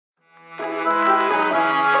If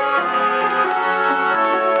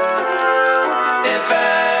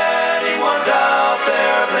anyone's out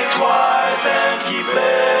there, blink twice and keep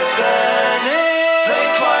listening.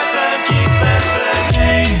 Blink twice and keep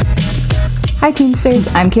listening. Hi, Teamsters.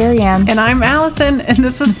 I'm Carrie Ann. And I'm Allison, and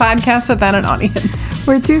this is Podcast Without an Audience.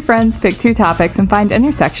 We're two friends pick two topics and find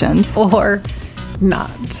intersections. Or not.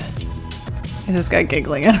 I just got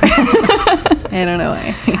giggling. I don't know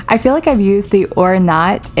why. I feel like I've used the or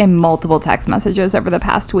not in multiple text messages over the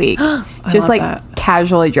past week. Just like that.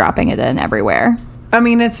 casually dropping it in everywhere. I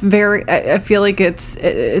mean, it's very, I feel like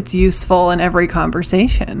it's useful in every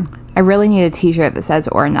conversation. I really need a t-shirt that says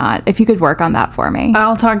or not. If you could work on that for me.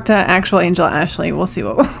 I'll talk to actual Angel Ashley. We'll see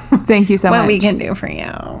what Thank you so much. what we can do for you.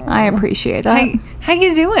 I appreciate it. How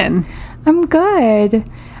you doing? I'm good.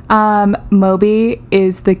 Moby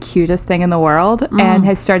is the cutest thing in the world and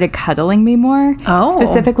has started cuddling me more. Oh.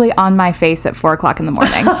 Specifically on my face at 4 o'clock in the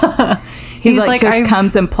morning. He He's like, just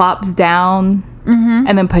comes and plops down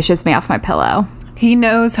and then pushes me off my pillow. He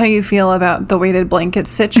knows how you feel about the weighted blanket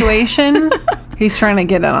situation. He's trying to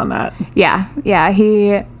get in on that. Yeah.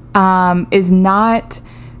 He is not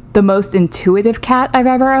the most intuitive cat I've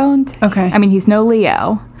ever owned. Okay. I mean, he's no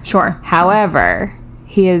Leo. Sure. However,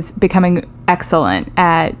 he is becoming excellent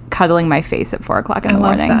at cuddling my face at 4 o'clock in the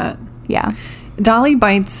morning. I love that. Yeah. Dolly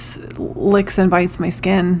licks and bites my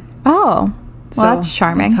skin. Oh, So well, that's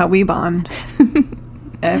charming. That's how we bond.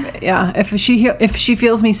 If she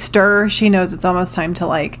feels me stir, she knows it's almost time to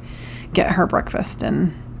like get her breakfast.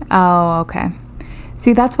 And Oh, okay.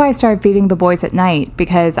 See, that's why I started feeding the boys at night,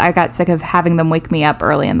 because I got sick of having them wake me up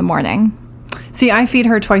early in the morning. see, I feed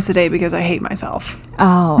her twice a day because I hate myself.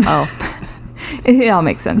 Oh. It all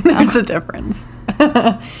makes sense now. There's a difference.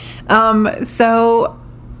 So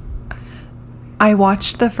I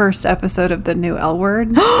watched the first episode of the new L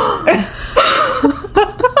Word.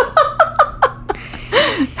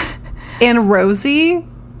 And Rosie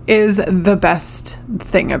is the best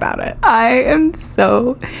thing about it. I am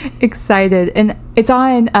so excited. And it's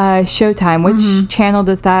on Showtime. Which channel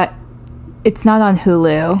does that? It's not on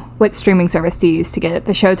Hulu. What streaming service do you use to get it?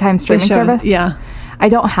 The Showtime streaming service? Yeah. I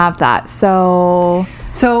don't have that. So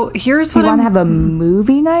here's do what you want to I'm... have a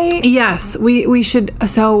movie night? Yes, we should.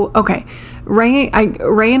 So, okay. Ray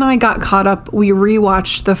and I got caught up. We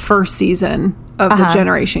rewatched the first season of the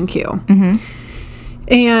Generation Q. Mm-hmm.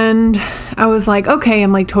 And I was like, okay,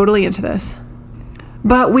 I'm like totally into this.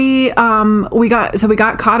 But we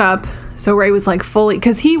got caught up. So Ray was like fully,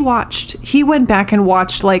 because he went back and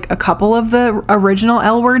watched like a couple of the original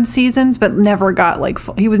L Word seasons, but never got like,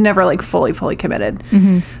 he was never like fully committed.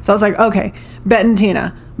 Mm-hmm. So I was like, okay, Bet and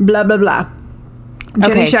Tina, blah, blah, blah.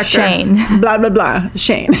 Jenny Schechter, Shane. blah, blah, blah,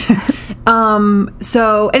 Shane.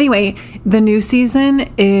 So anyway, the new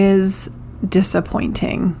season is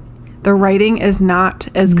disappointing. The writing is not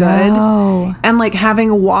as good. No. And like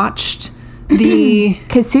having watched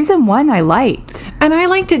Because season 1 I liked. and I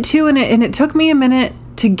liked it too, and it took me a minute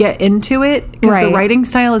to get into it because the Right. writing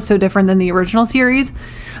style is so different than the original series.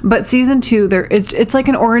 But season 2, it's like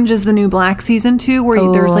an Orange Is the New Black season 2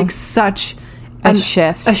 where there's like such A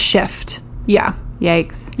shift. A shift. Yeah.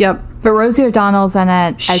 Yikes. Yep. But Rosie O'Donnell's in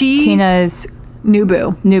it as Tina's New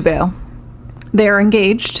boo. new boo. They're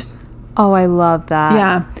engaged. Oh, I love that.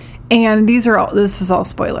 Yeah. And this is all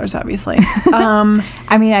spoilers, obviously.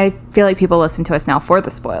 I mean, I feel like people listen to us now for the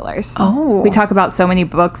spoilers. Oh. We talk about so many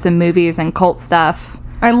books and movies and cult stuff.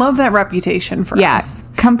 I love that reputation for Yeah. us.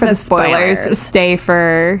 Come for the spoilers. Stay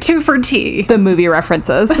for 2 for tea. the movie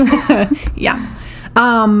references. Yeah.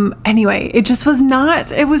 Anyway, it was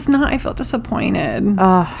not, I felt disappointed.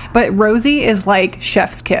 But Rosie is like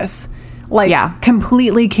chef's kiss. Like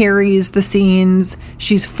completely carries the scenes.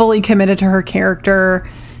 She's fully committed to her character.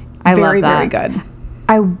 I very, love very that.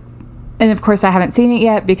 good. And of course I haven't seen it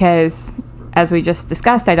yet because, as we just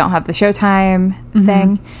discussed, I don't have the Showtime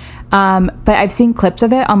thing. But I've seen clips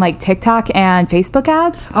of it on like TikTok and Facebook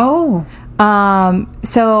ads. Oh.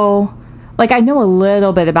 So like I know a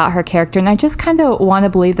little bit about her character, and I just kind of want to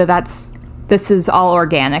believe that this is all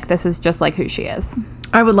organic. This is just like who she is.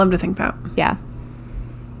 I would love to think that. Yeah.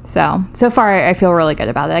 So far I feel really good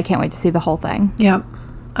about it. I can't wait to see the whole thing. Yep.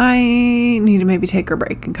 I need to maybe take a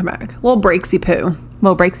break and come back. Little breaksy poo.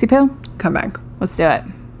 Little breaksy poo? Come back. Let's do it.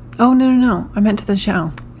 Oh, no. I meant to the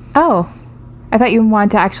show. Oh, I thought you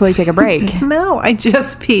wanted to actually take a break. No, I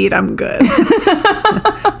just peed. I'm good.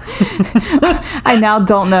 I now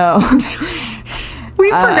don't know.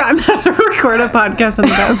 We've forgotten how to record a podcast in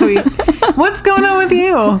the past week. What's going on with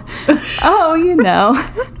you? Oh, you know.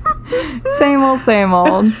 Same old.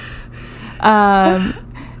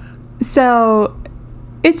 So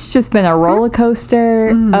it's just been a roller coaster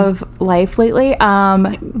of life lately.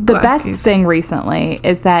 The best thing recently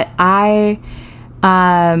is that I,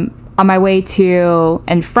 on my way to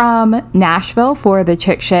and from Nashville for the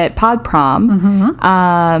Chick Shit Pod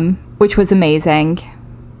Prom, which was amazing.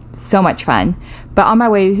 So much fun. But on my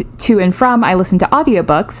way to and from, I listened to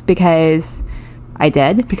audiobooks because I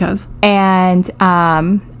did. And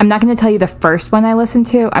I'm not going to tell you the first one I listened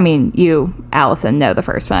to. I mean, you, Allison, know the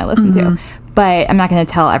first one I listened to. But I'm not going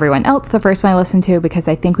to tell everyone else the first one I listened to because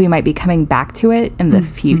I think we might be coming back to it in the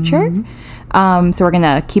future. So we're going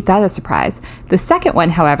to keep that a surprise. The second one,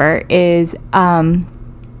 however, is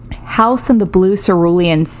House in the Blue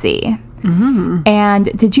Cerulean Sea. And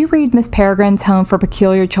did you read Miss Peregrine's Home for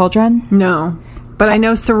Peculiar Children? No. But I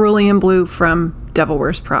know Cerulean Blue from Devil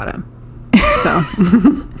Wears Prada. So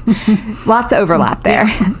lots of overlap there.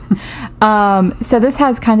 So this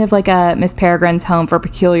has kind of like a Miss Peregrine's Home for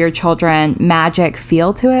Peculiar Children magic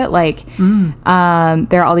feel to it. Like there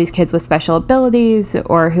are all these kids with special abilities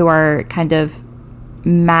or who are kind of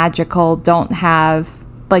magical, don't have,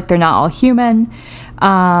 like, they're not all human.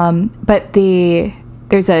 But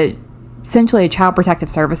there's essentially a child protective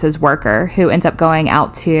services worker who ends up going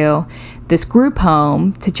out to this group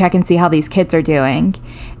home to check and see how these kids are doing.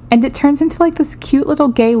 And it turns into like this cute little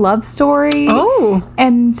gay love story. Oh.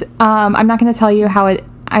 And I'm not going to tell you how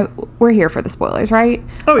we're here for the spoilers, right?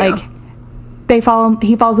 Oh, yeah. Like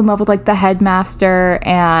he falls in love with like the headmaster,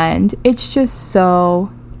 and it's just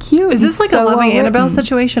so cute. Is this like a Loving Annabelle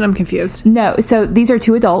situation? I'm confused. No. So these are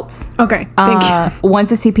two adults. Okay. Thank you.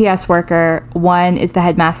 One's a CPS worker. One is the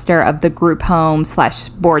headmaster of the group home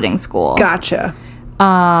 / boarding school. Gotcha.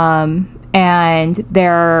 And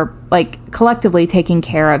they're like collectively taking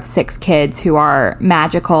care of 6 kids who are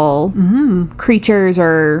magical creatures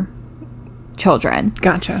or children.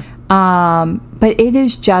 Gotcha. But it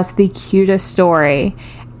is just the cutest story.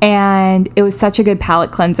 And it was such a good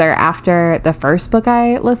palate cleanser after the first book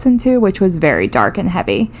I listened to, which was very dark and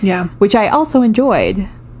heavy. Yeah. Which I also enjoyed.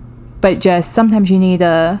 But just sometimes you need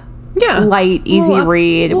a light, easy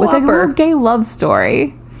read with a little gay love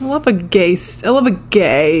story. I love a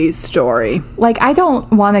gay story. Like, I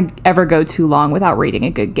don't want to ever go too long without reading a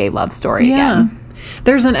good gay love story again.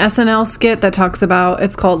 There's an SNL skit that talks about,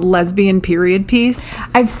 it's called Lesbian Period Piece.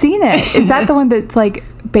 I've seen it. Is that the one that's like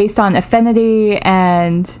based on affinity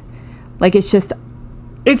and like it's just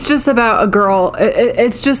about a girl.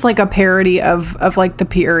 It's just like a parody of like the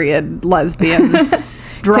period lesbian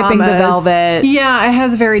dramas. Tipping the Velvet. Yeah, it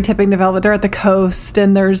has very Tipping the Velvet. They're at the coast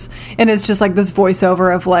and it's just like this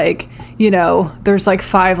voiceover of like, there's like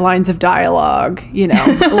 5 lines of dialogue,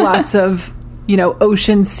 lots of,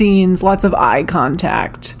 ocean scenes, lots of eye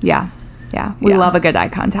contact. Yeah. We love a good eye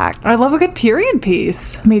contact. I love a good period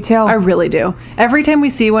piece. Me too. I really do. Every time we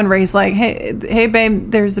see one, Ray's like, hey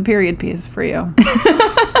babe, there's a period piece for you.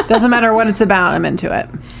 Doesn't matter what it's about, I'm into it.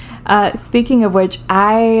 Speaking of which,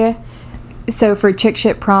 so for Chick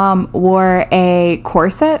Shit Prom, wore a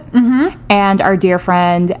corset, and our dear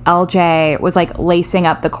friend LJ was like lacing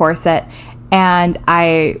up the corset, and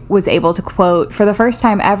I was able to quote for the first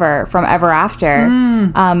time ever from Ever After,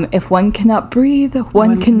 if one cannot breathe,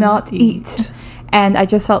 one cannot eat. And I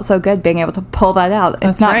just felt so good being able to pull that out.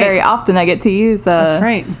 It's not very often I get to use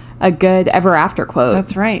a good Ever After quote.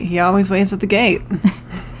 That's right. He always waves at the gate.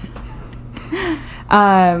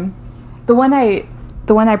 The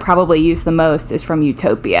one I probably use the most is from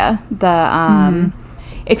Utopia.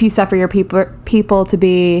 If you suffer your people to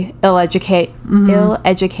be ill-educated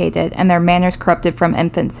and their manners corrupted from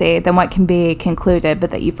infancy, then what can be concluded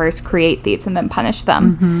but that you first create thieves and then punish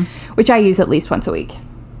them, which I use at least once a week.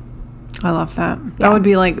 I love that. Yeah. That would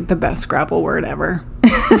be like the best Scrabble word ever.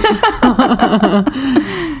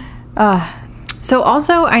 So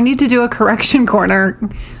also, I need to do a correction corner.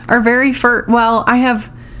 Our very first,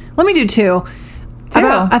 let me do 2.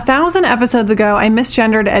 About 1,000 episodes ago, I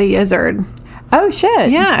misgendered Eddie Izzard. Oh,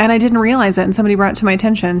 shit. Yeah, and I didn't realize it, and somebody brought it to my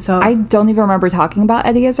attention. So I don't even remember talking about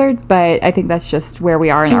Eddie Izzard, but I think that's just where we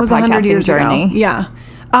are in our podcasting journey. Ago. Yeah.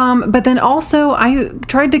 But then also, I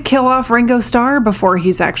tried to kill off Ringo Starr before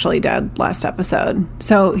he's actually dead last episode.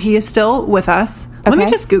 So he is still with us. Okay. Let me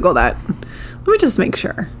just Google that. Let me just make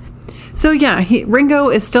sure. So yeah, Ringo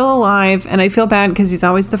is still alive, and I feel bad because he's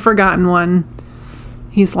always the forgotten one.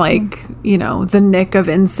 He's like, the Nick of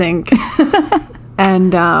NSYNC.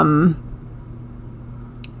 And,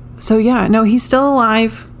 so yeah, no, he's still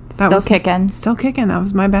alive. Still kicking. Still kicking. That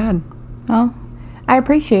was my bad. Oh, I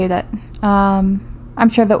appreciate it. I'm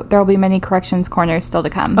sure that there will be many corrections corners still to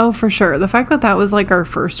come. Oh, for sure. The fact that was like our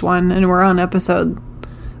first one and we're on episode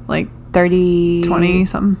like 30, 20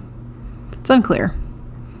 something. It's unclear.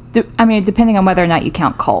 depending on whether or not you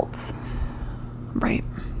count cults. Right.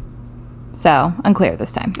 So, unclear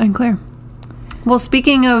this time. Unclear. Well,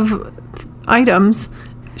 speaking of items,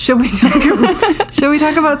 should we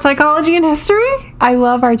talk about psychology and history? I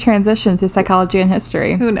love our transition to psychology and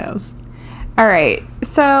history. Who knows? All right.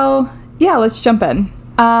 So, yeah, let's jump in.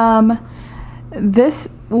 This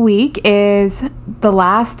week is the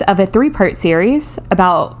last of a 3-part series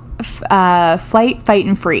about flight, fight,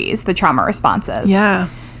 and freeze, the trauma responses. Yeah.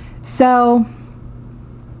 So,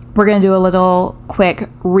 we're going to do a little quick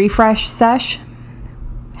refresh sesh.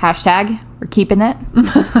 Hashtag, we're keeping it.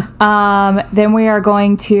 Then we are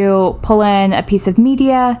going to pull in a piece of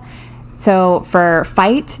media. So for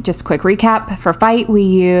fight, just a quick recap. For fight, we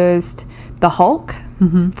used The Hulk.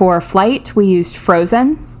 For flight, we used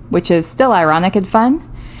Frozen, which is still ironic and fun.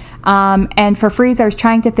 And for freeze, I was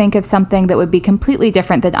trying to think of something that would be completely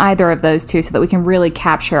different than either of those two so that we can really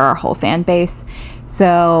capture our whole fan base.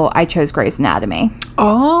 So I chose Grey's Anatomy.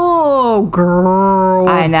 Oh, girl.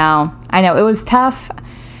 I know. It was tough.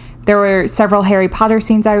 There were several Harry Potter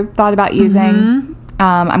scenes I thought about using.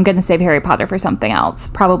 I'm going to save Harry Potter for something else.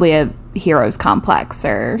 Probably a heroes complex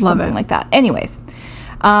or something like that. Anyways,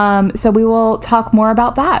 so we will talk more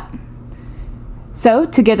about that. So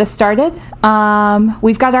to get us started,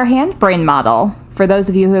 we've got our hand-brain model. For those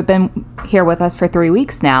of you who have been here with us for 3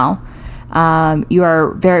 weeks now, you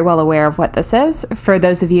are very well aware of what this is. For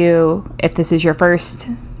those of you, if this is your first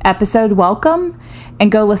episode, welcome,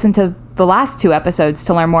 and go listen to the last 2 episodes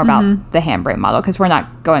to learn more about the hand-brain model, because we're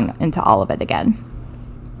not going into all of it again.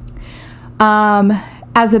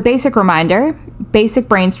 As a basic reminder, basic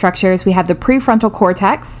brain structures, we have the prefrontal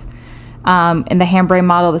cortex. In the hand-brain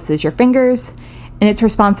model, this is your fingers, and it's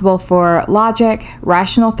responsible for logic,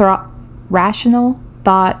 rational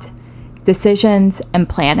thought, decisions, and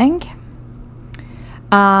planning.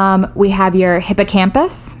 We have your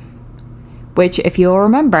hippocampus, which, if you'll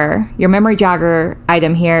remember, your memory jogger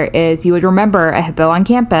item here is you would remember a hippo on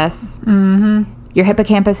campus. Your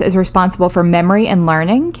hippocampus is responsible for memory and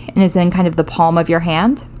learning and is in kind of the palm of your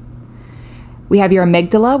hand. We have your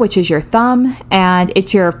amygdala, which is your thumb, and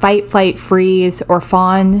it's your fight, flight, freeze, or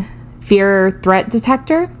fawn fear threat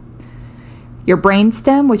detector. Your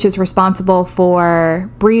brainstem, which is responsible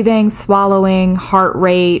for breathing, swallowing, heart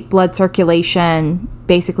rate, blood circulation,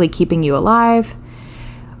 basically keeping you alive.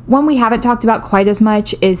 One we haven't talked about quite as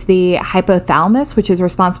much is the hypothalamus, which is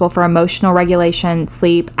responsible for emotional regulation,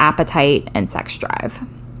 sleep, appetite, and sex drive.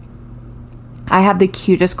 I have the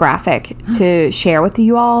cutest graphic to share with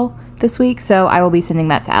you all this week, so I will be sending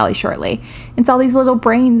that to Allie shortly. It's all these little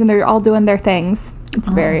brains, and they're all doing their things. It's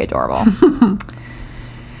very adorable.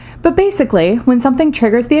 But basically, when something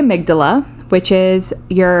triggers the amygdala, which is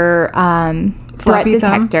your threat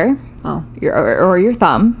detector, or your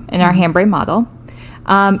thumb in our hand-brain model,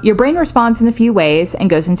 your brain responds in a few ways and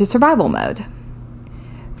goes into survival mode.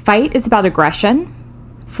 Fight is about aggression.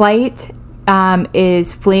 Flight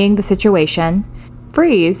is fleeing the situation.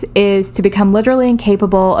 Freeze is to become literally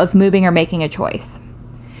incapable of moving or making a choice.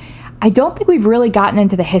 I don't think we've really gotten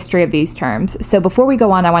into the history of these terms, so before we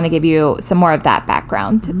go on, I want to give you some more of that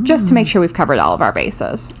background, just to make sure we've covered all of our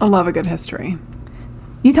bases. I love a good history.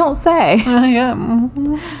 You don't say. Yeah.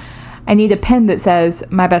 I need a pen that says,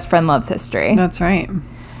 "My best friend loves history." That's right.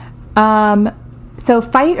 So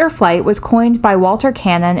fight or flight was coined by Walter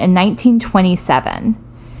Cannon in 1927.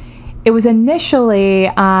 It was initially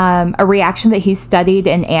a reaction that he studied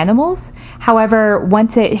in animals. However,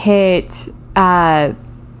 once it hit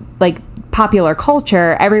popular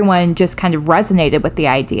culture, everyone just kind of resonated with the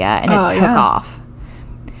idea, and it took off.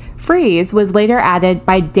 Freeze was later added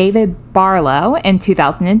by David Barlow in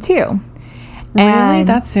 2002. Really?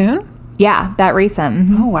 That soon? Yeah, that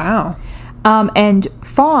recent. Oh, wow. And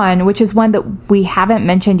fawn, which is one that we haven't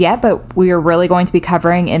mentioned yet, but we are really going to be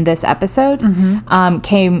covering in this episode,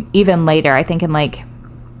 came even later, I think in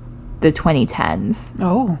the 2010s.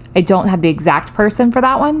 Oh. I don't have the exact person for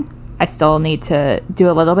that one. I still need to do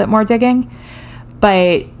a little bit more digging.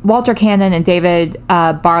 But Walter Cannon and David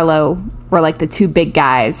Barlow were the 2 big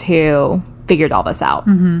guys who figured all this out.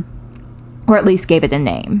 Or at least gave it a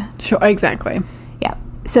name. Sure, exactly. Yeah.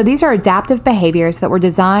 So these are adaptive behaviors that were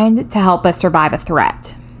designed to help us survive a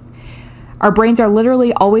threat. Our brains are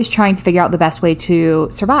literally always trying to figure out the best way to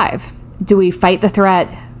survive. Do we fight the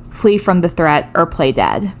threat, flee from the threat, or play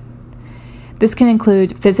dead? This can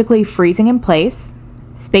include physically freezing in place,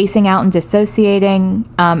 spacing out and dissociating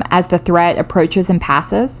as the threat approaches and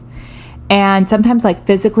passes, and sometimes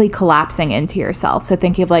physically collapsing into yourself. So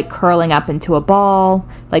thinking of curling up into a ball,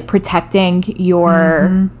 protecting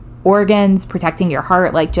your organs, protecting your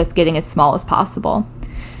heart, just getting as small as possible.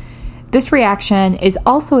 This reaction is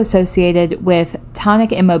also associated with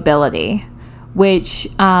tonic immobility, which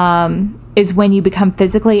is when you become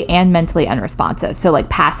physically and mentally unresponsive. So like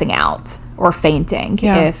passing out or fainting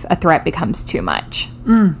if a threat becomes too much.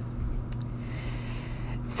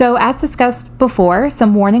 So as discussed before,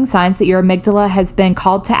 some warning signs that your amygdala has been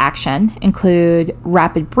called to action include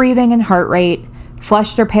rapid breathing and heart rate,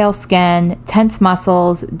 flushed or pale skin, tense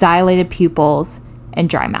muscles, dilated pupils, and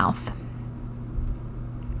dry mouth.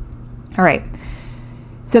 All right.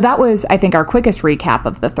 So that was, I think, our quickest recap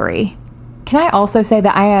of the 3. Can I also say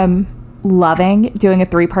that I am loving doing a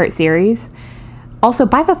 3-part series? Also,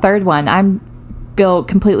 by the 3rd one, I feel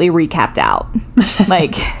completely recapped out.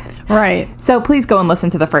 Like... Right. So please go and listen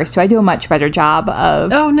to the first 2. I do a much better job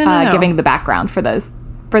of giving the background for those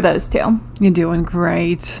 2. You're doing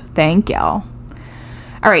great. Thank you. All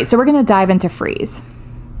right, so we're going to dive into freeze.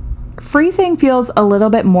 Freezing feels a little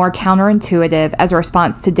bit more counterintuitive as a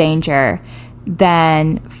response to danger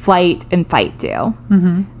than flight and fight do.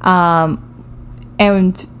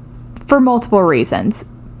 And for multiple reasons.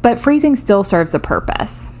 But freezing still serves a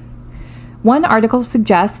purpose. One article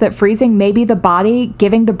suggests that freezing may be the body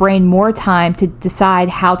giving the brain more time to decide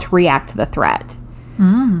how to react to the threat.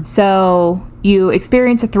 So you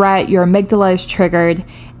experience a threat, your amygdala is triggered,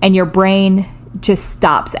 and your brain just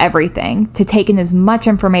stops everything to take in as much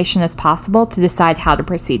information as possible to decide how to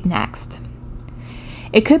proceed next.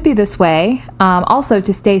 It could be this way, also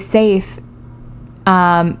to stay safe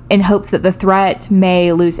in hopes that the threat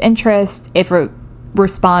may lose interest if a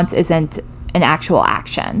response isn't an actual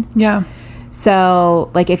action. Yeah.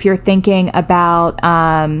 So, like, if you're thinking about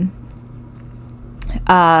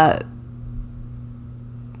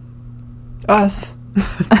us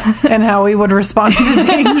and how we would respond to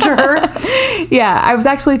danger. Yeah, I was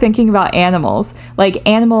actually thinking about animals. Like,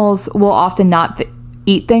 animals will often not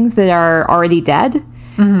eat things that are already dead.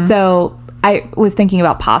 So I was thinking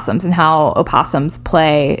about possums and how opossums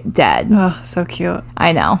play dead. Oh, so cute.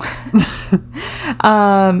 I know.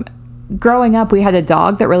 Growing up, we had a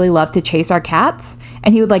dog that really loved to chase our cats,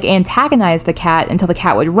 and he would like antagonize the cat until the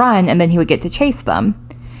cat would run, and then he would get to chase them.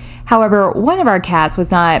 However, one of our cats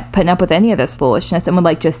was not putting up with any of this foolishness and would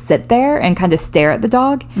like just sit there and kind of stare at the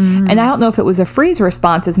dog. And I don't know if it was a freeze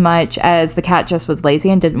response as much as the cat just was lazy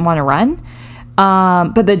and didn't want to run.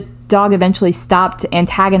 But the dog eventually stopped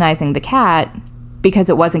antagonizing the cat because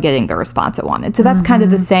it wasn't getting the response it wanted. So that's kind of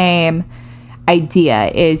the same idea,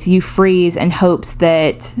 is you freeze in hopes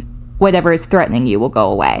that whatever is threatening you will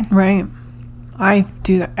go away. Right. I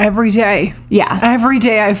do that every day. Yeah. Every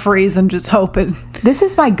day I freeze and just hope it. This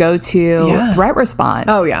is my go-to threat response.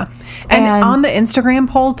 Oh, yeah. And on the Instagram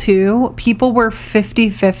poll, too, people were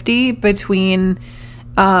 50-50 between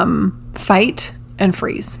fight and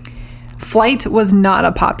freeze. Flight was not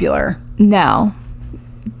a popular No.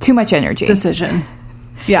 Too much energy. decision.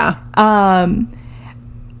 Yeah. And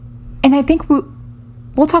I think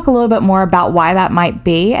we'll talk a little bit more about why that might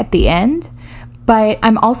be at the end. But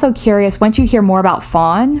I'm also curious, once you hear more about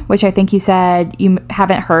fawn, which I think you said you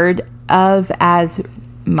haven't heard of as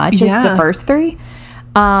much as the first 3,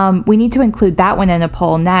 we need to include that one in a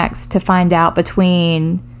poll next to find out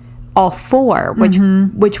between all 4,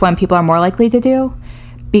 which one people are more likely to do.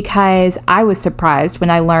 Because I was surprised when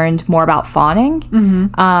I learned more about fawning.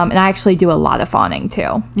 And I actually do a lot of fawning,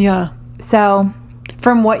 too. Yeah. So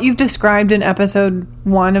from what you've described in episode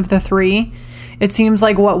 1 of the 3, it seems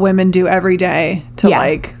like what women do every day to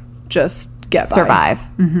like just get by. Survive.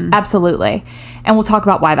 Absolutely. And we'll talk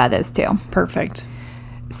about why that is too. Perfect.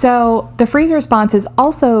 So the freeze response is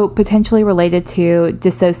also potentially related to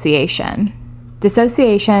dissociation.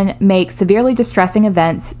 Dissociation makes severely distressing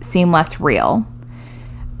events seem less real.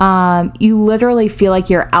 You literally feel like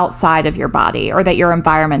you're outside of your body or that your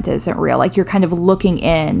environment isn't real. Like you're kind of looking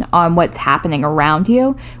in on what's happening around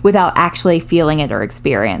you without actually feeling it or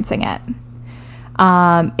experiencing it.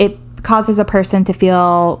 It causes a person to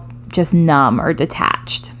feel just numb or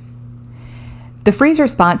detached. The freeze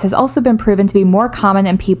response has also been proven to be more common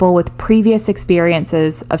in people with previous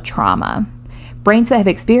experiences of trauma. Brains that have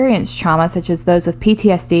experienced trauma, such as those with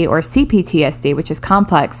PTSD or CPTSD, which is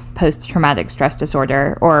complex post-traumatic stress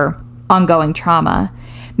disorder or ongoing trauma,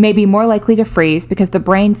 may be more likely to freeze because the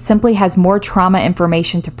brain simply has more trauma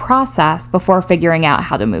information to process before figuring out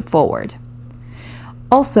how to move forward.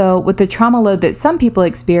 Also, with the trauma load that some people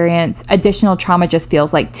experience, additional trauma just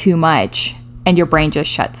feels like too much and your brain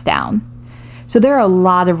just shuts down. So there are a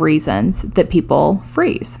lot of reasons that people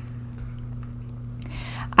freeze.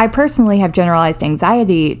 I personally have generalized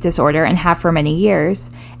anxiety disorder and have for many years.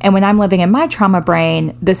 And when I'm living in my trauma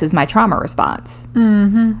brain, this is my trauma response.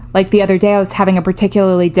 Mm-hmm. Like the other day, I was having a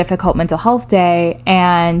particularly difficult mental health day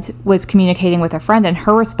and was communicating with a friend, and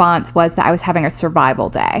her response was that I was having a survival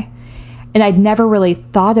day. And I'd never really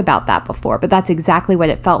thought about that before, but that's exactly what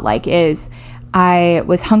it felt like. Is I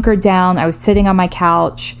was hunkered down, I was sitting on my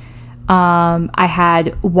couch, I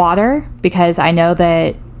had water because I know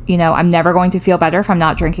that, you know, I'm never going to feel better if I'm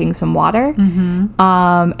not drinking some water. Mm-hmm.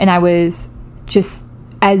 And I was just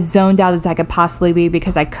as zoned out as I could possibly be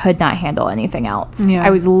because I could not handle anything else. Yeah. I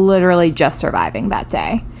was literally just surviving that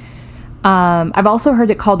day. I've also heard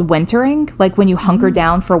it called wintering, like when you hunker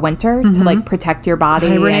down for winter to like protect your body.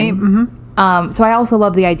 Hibernate. So I also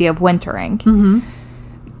love the idea of wintering. Mm-hmm.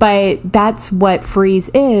 But that's what freeze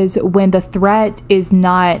is when the threat is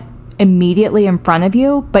not immediately in front of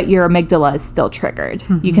you, but your amygdala is still triggered.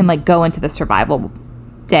 Mm-hmm. You can like go into the survival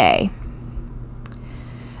day.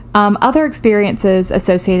 Other experiences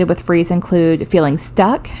associated with freeze include feeling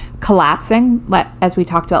stuck, collapsing, as we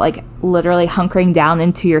talked about, like literally hunkering down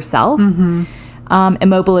into yourself,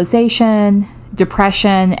 immobilization,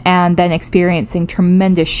 depression, and then experiencing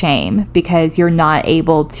tremendous shame because you're not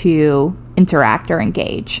able to interact or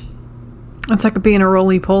engage. It's like being a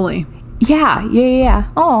roly-poly. Yeah.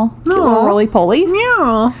 Oh, cute little roly-polies.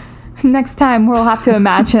 Yeah. Next time we'll have to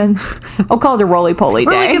imagine. I'll call it a roly-poly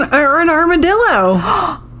day. Or an armadillo.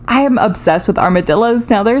 I am obsessed with armadillos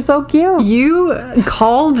now. They're so cute. You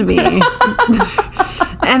called me.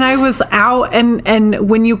 And I was out, and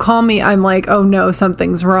when you call me, I'm like, oh no,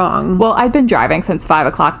 something's wrong. Well, I'd been driving since 5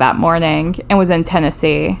 o'clock that morning and was in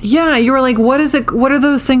Tennessee. Yeah, you were like, what is it? What are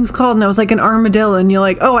those things called? And I was like, an armadillo. And you're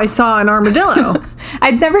like, oh, I saw an armadillo.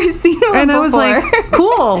 I'd never seen one and before. I was like,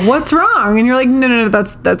 cool, what's wrong? And you're like, no,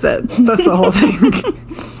 that's it. That's the whole thing.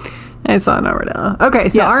 I saw an armadillo. Okay,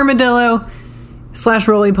 so armadillo /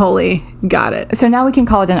 roly-poly. Got it. So now we can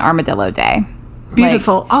call it an armadillo day.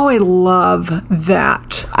 Beautiful. Oh, I love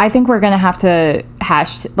that. I think we're going to have to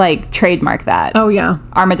trademark that. Oh, yeah.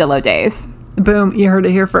 Armadillo days. Boom. You heard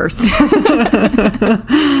it here first.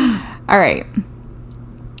 All right.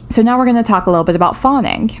 So now we're going to talk a little bit about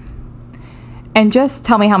fawning. And just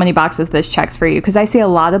tell me how many boxes this checks for you, because I see a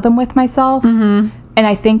lot of them with myself. Mm-hmm. And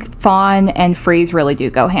I think fawn and freeze really do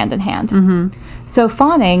go hand in hand. Mm-hmm. So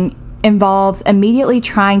fawning involves immediately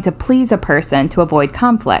trying to please a person to avoid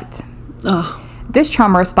conflict. Ugh. This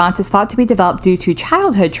trauma response is thought to be developed due to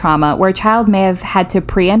childhood trauma, where a child may have had to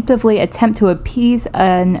preemptively attempt to appease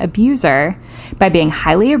an abuser by being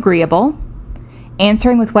highly agreeable,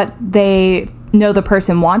 answering with what they know the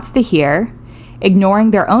person wants to hear,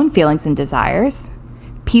 ignoring their own feelings and desires,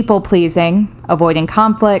 people-pleasing, avoiding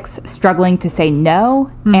conflicts, struggling to say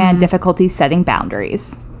no, and difficulty setting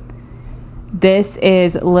boundaries. This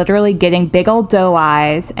is literally getting big old doe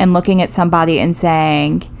eyes and looking at somebody and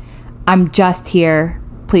saying, I'm just here.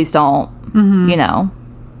 Please don't,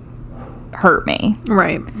 hurt me.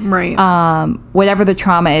 Right. Whatever the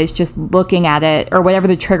trauma is, just looking at it, or whatever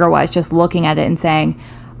the trigger was, just looking at it and saying,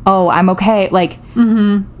 oh, I'm okay. Like,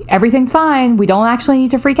 everything's fine. We don't actually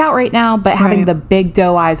need to freak out right now. But having the big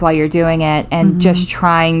doe eyes while you're doing it and just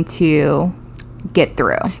trying to get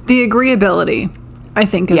through. The agreeability, I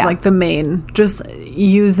think, is like the main, just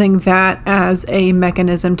using that as a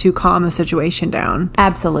mechanism to calm the situation down.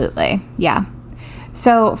 Absolutely. Yeah.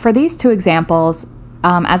 So for these two examples,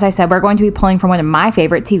 as I said, we're going to be pulling from one of my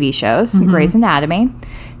favorite TV shows, Grey's Anatomy,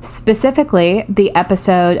 specifically the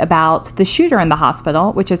episode about the shooter in the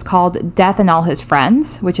hospital, which is called Death and All His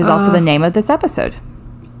Friends, which is also the name of this episode.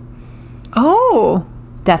 Oh.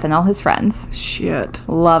 Death and All His Friends. Shit.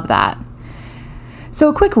 Love that. So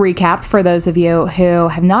a quick recap for those of you who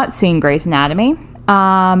have not seen Grey's Anatomy.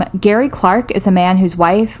 Gary Clark is a man whose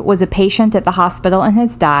wife was a patient at the hospital and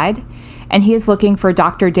has died, and he is looking for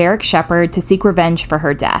Dr. Derek Shepherd to seek revenge for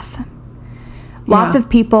her death. Lots of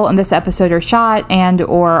people in this episode are shot and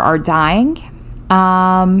or are dying.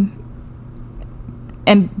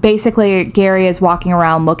 And basically, Gary is walking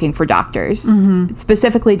around looking for doctors,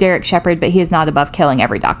 specifically Derek Shepherd, but he is not above killing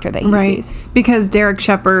every doctor that he sees. Because Derek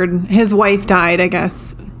Shepherd, his wife died, I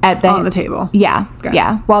guess, on the table. Yeah,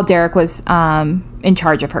 while Derek was in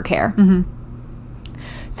charge of her care.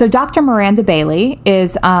 So Dr. Miranda Bailey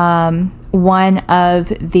is one of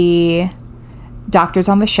the doctors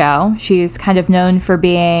on the show. She's kind of known for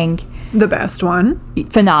being the best one.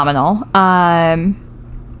 Phenomenal.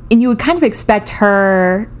 And you would kind of expect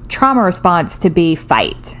her trauma response to be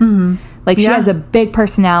fight. Like, she has a big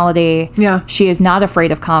personality. Yeah. She is not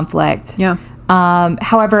afraid of conflict. Yeah.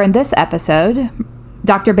 However, in this episode,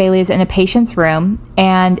 Dr. Bailey is in a patient's room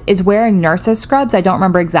and is wearing nurse's scrubs. I don't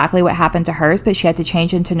remember exactly what happened to hers, but she had to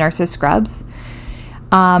change into nurse's scrubs.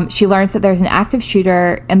 She learns that there's an active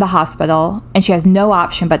shooter in the hospital, and she has no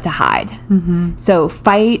option but to hide. Mm-hmm. So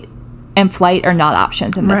fight and flight are not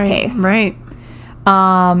options in this case. Right.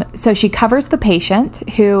 So she covers the patient,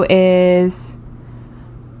 who is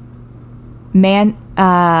Mandy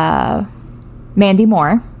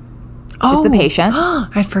Moore. Is the patient.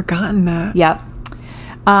 I'd forgotten that. Yep.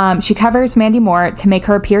 She covers Mandy Moore to make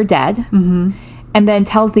her appear dead, mm-hmm. and then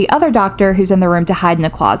tells the other doctor who's in the room to hide in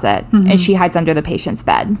a closet, mm-hmm. and she hides under the patient's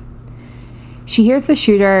bed. She hears the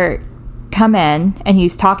shooter come in, and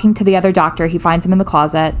he's talking to the other doctor. He finds him in the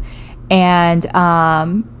closet, and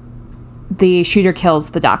the shooter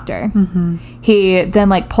kills the doctor. Mm-hmm. He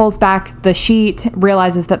then pulls back the sheet,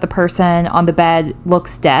 realizes that the person on the bed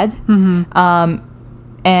looks dead, mm-hmm.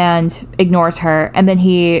 And ignores her, and then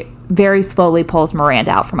he very slowly pulls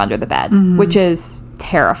Miranda out from under the bed, mm-hmm. which is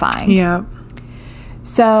terrifying. Yeah.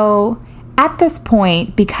 So at this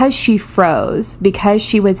point, because she froze, because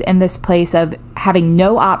she was in this place of having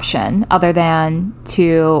no option other than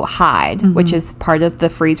to hide, mm-hmm. which is part of the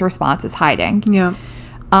freeze response, is hiding. Yeah.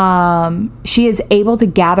 She is able to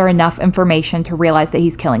gather enough information to realize that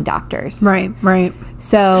he's killing doctors. Right.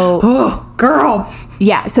 So... Oh, girl!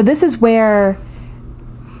 Yeah, so this is where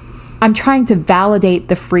I'm trying to validate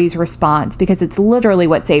the freeze response, because it's literally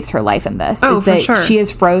what saves her life in this. Oh, is that for sure. She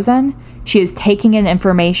is frozen, she is taking in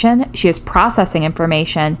information, she is processing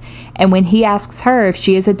information, and when he asks her if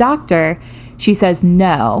she is a doctor, she says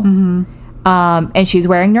no. Mm-hmm. And she's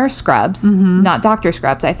wearing nurse scrubs, mm-hmm. not doctor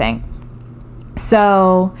scrubs, I think.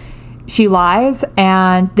 So she lies,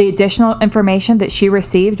 and the additional information that she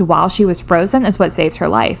received while she was frozen is what saves her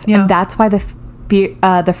life. Yeah. And that's why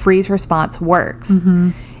the freeze response works. Mm-hmm.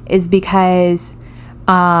 Is because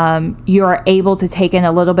you're able to take in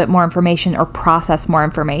a little bit more information or process more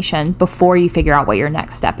information before you figure out what your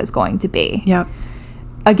next step is going to be. Yep.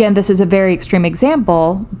 Again, this is a very extreme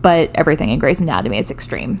example, but everything in Grey's Anatomy is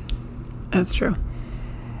extreme. That's true.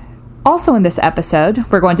 Also in this episode,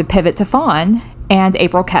 we're going to pivot to Fawn and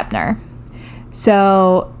April Kepner.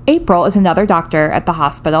 So April is another doctor at the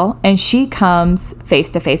hospital, and she comes face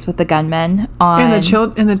to face with the gunman on... In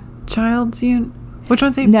the child's unit? Which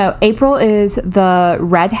one's April? No, April is the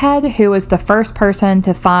redhead who was the first person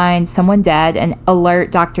to find someone dead and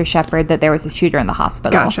alert Dr. Shepard that there was a shooter in the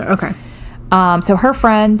hospital. Gotcha, okay. So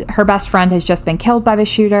her best friend has just been killed by the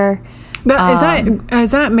shooter.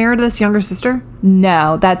 Is that Meredith's younger sister?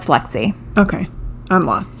 No, that's Lexi. Okay. I'm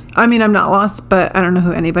lost. I mean, I'm not lost, but I don't know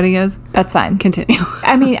who anybody is. That's fine. Continue.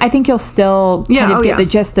 I mean, I think you'll still kind of get the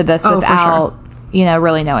gist of this without,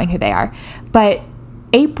 really knowing who they are. But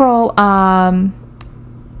April...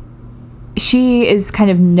 she is kind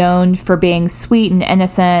of known for being sweet and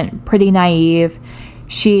innocent, pretty naive.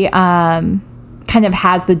 She kind of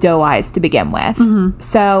has the doe eyes to begin with. Mm-hmm.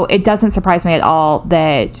 So it doesn't surprise me at all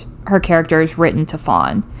that her character is written to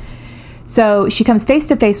Fawn. So she comes face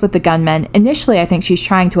to face with the gunman. Initially, I think she's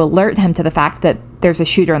trying to alert him to the fact that there's a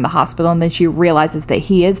shooter in the hospital, and then she realizes that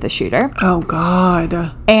he is the shooter. Oh,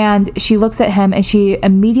 God. And she looks at him, and she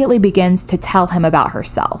immediately begins to tell him about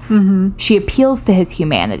herself. Mm-hmm. She appeals to his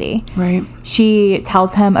humanity. Right. She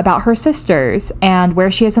tells him about her sisters and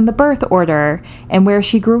where she is in the birth order and where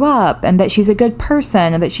she grew up, and that she's a good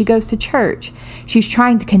person and that she goes to church. She's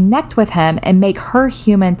trying to connect with him and make her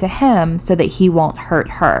human to him so that he won't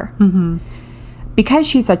hurt her. Mm-hmm. Because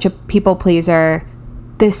she's such a people pleaser,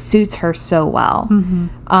 this suits her so well.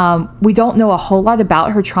 Mm-hmm. We don't know a whole lot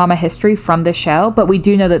about her trauma history from the show, but we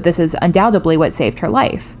do know that this is undoubtedly what saved her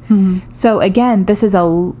life. Mm-hmm. So again, this is a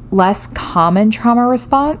less common trauma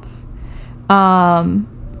response,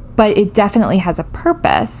 but it definitely has a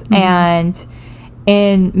purpose. Mm-hmm. And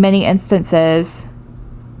in many instances,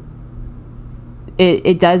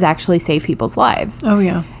 it does actually save people's lives. Oh,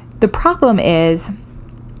 yeah. The problem is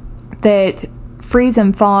that freeze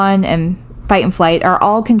and fawn and fight and flight are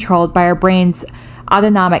all controlled by our brain's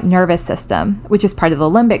autonomic nervous system, which is part of the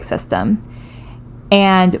limbic system.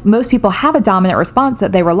 And most people have a dominant response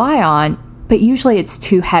that they rely on, but usually it's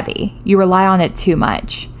too heavy. You rely on it too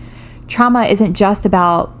much. Trauma isn't just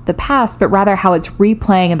about the past, but rather how it's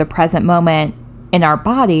replaying in the present moment in our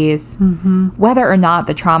bodies, mm-hmm. whether or not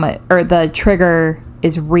the trauma or the trigger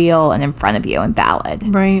is real and in front of you and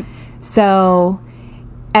valid. Right. So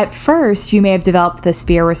at first, you may have developed this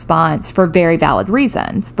fear response for very valid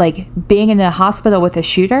reasons. Like being in a hospital with a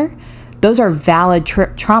shooter, those are valid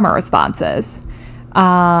trauma responses.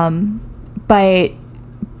 But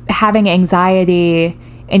having anxiety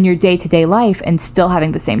in your day-to-day life and still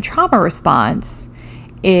having the same trauma response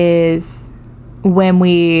is when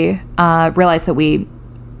we realize that we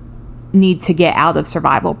need to get out of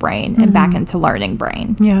survival brain and back into learning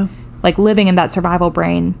brain. Yeah. Like living in that survival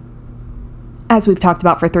brain, as we've talked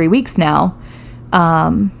about for 3 weeks now,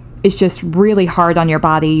 is just really hard on your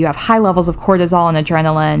body. You have high levels of cortisol and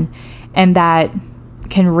adrenaline, and that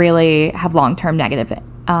can really have long-term negative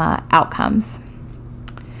outcomes.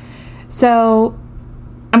 So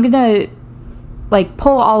I'm going to like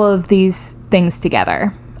pull all of these things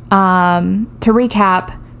together. To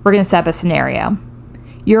recap, we're going to set up a scenario.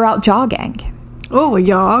 You're out jogging. Oh, a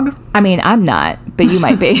jog? I mean, I'm not, but you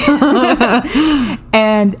might be.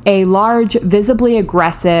 And a large, visibly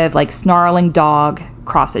aggressive, like snarling dog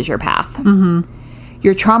crosses your path. Mm-hmm.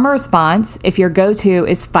 Your trauma response, if your go-to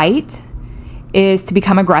is fight, is to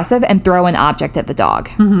become aggressive and throw an object at the dog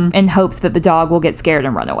in hopes that the dog will get scared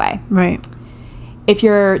and run away. Right. If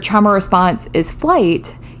your trauma response is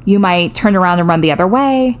flight, you might turn around and run the other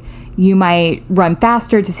way. You might run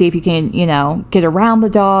faster to see if you can, get around the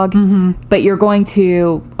dog, but you're going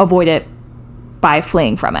to avoid it by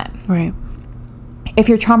fleeing from it. Right. If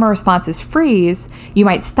your trauma response is freeze, you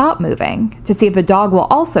might stop moving to see if the dog will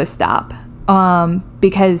also stop,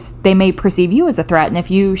 because they may perceive you as a threat. And if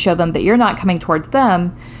you show them that you're not coming towards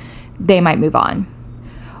them, they might move on.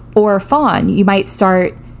 Or fawn, you might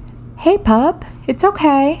start, hey, pup, it's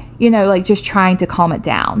okay. Like just trying to calm it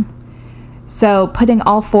down. So putting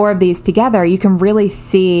all 4 of these together, you can really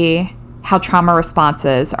see how trauma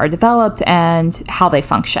responses are developed and how they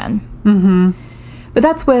function. Mm-hmm. But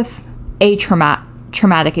that's with a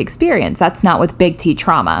traumatic experience. That's not with big T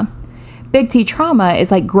trauma. Big T trauma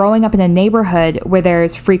is like growing up in a neighborhood where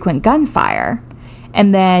there's frequent gunfire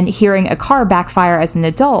and then hearing a car backfire as an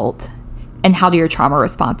adult. And how do your trauma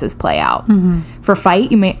responses play out? Mm-hmm. For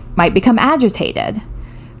fight, you might become agitated.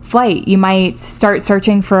 Flight, you might start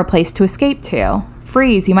searching for a place to escape to.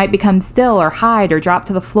 Freeze, you might become still or hide or drop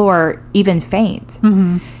to the floor, even faint.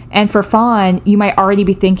 Mm-hmm. And for fawn, you might already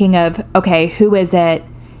be thinking of, okay, who is it?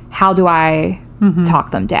 How do I talk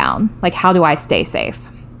them down? Like, how do I stay safe?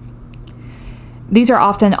 These are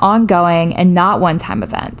often ongoing and not one-time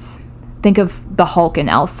events. Think of the Hulk and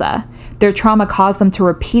Elsa. Their trauma caused them to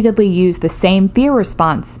repeatedly use the same fear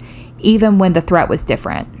response, even when the threat was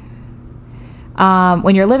different.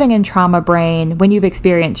 When you're living in trauma brain, when you've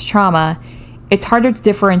experienced trauma, it's harder to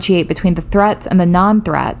differentiate between the threats and the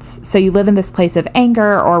non-threats. So you live in this place of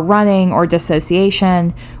anger or running or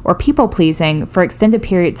dissociation or people-pleasing for extended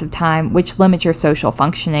periods of time, which limits your social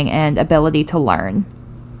functioning and ability to learn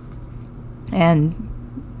and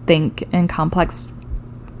think in complex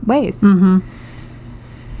ways. Mm-hmm.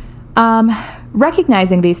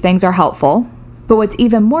 Recognizing these things are helpful, but what's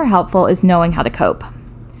even more helpful is knowing how to cope.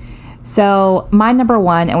 So my number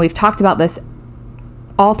 1, and we've talked about this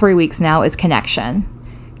all 3 weeks now, is connection.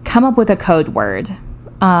 Come up with a code word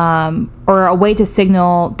or a way to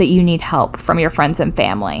signal that you need help from your friends and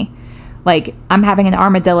family. Like, I'm having an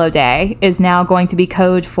armadillo day is now going to be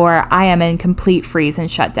code for I am in complete freeze and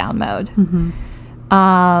shutdown mode.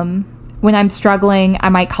 Mm-hmm. When I'm struggling, I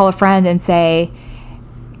might call a friend and say,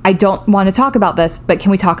 I don't want to talk about this, but can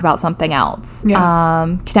we talk about something else?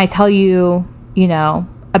 Yeah. Can I tell you,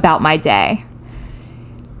 about my day?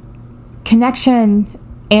 Connection.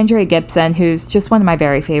 Andrea Gibson, who's just one of my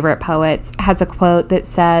very favorite poets, has a quote that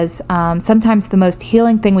says, sometimes the most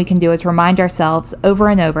healing thing we can do is remind ourselves over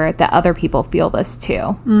and over that other people feel this too.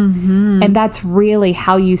 Mm-hmm. And that's really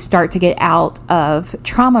how you start to get out of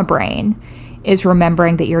trauma brain, is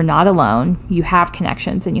remembering that you're not alone, you have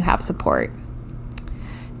connections, and you have support.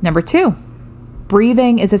 Number 2,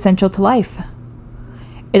 breathing is essential to life.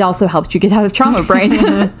 It also helps you get out of trauma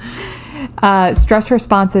brain. Stress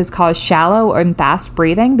responses cause shallow and fast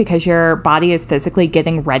breathing because your body is physically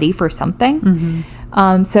getting ready for something.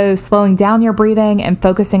 Mm-hmm. So slowing down your breathing and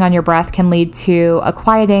focusing on your breath can lead to a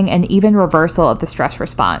quieting and even reversal of the stress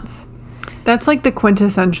response. That's like the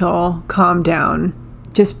quintessential calm down.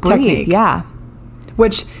 Just breathe, technique. Yeah.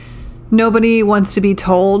 Which nobody wants to be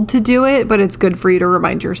told to do it, but it's good for you to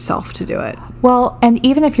remind yourself to do it. Well, and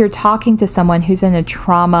even if you're talking to someone who's in a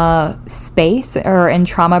trauma space or in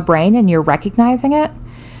trauma brain and you're recognizing it,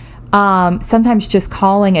 sometimes just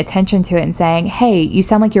calling attention to it and saying, hey, you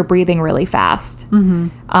sound like you're breathing really fast,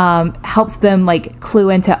 helps them like clue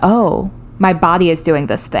into, oh, my body is doing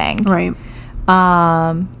this thing. Right.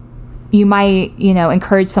 You might,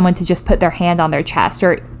 encourage someone to just put their hand on their chest,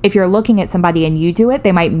 or if you're looking at somebody and you do it,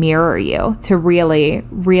 they might mirror you to really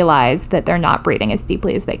realize that they're not breathing as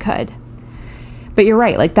deeply as they could. But you're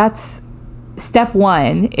right. Like, that's step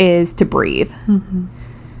 1 is to breathe. Mm-hmm.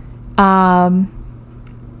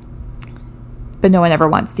 but no one ever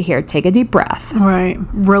wants to hear take a deep breath. Right.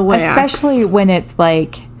 Relax. Especially when it's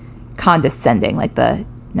like condescending, like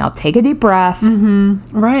now take a deep breath.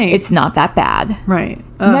 Right. It's not that bad. Right.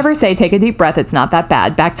 Never say take a deep breath. It's not that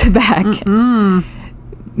bad. Back to back.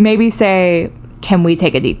 Maybe say, can we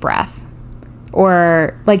take a deep breath?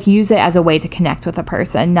 Or like use it as a way to connect with a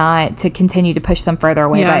person, not to continue to push them further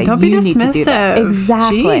away. Yeah, but don't be you dismissive. need to do that.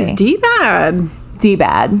 Exactly. Jeez, D-bad.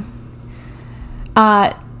 D-bad.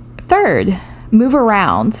 Third, move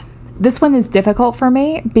around. This one is difficult for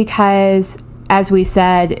me because, as we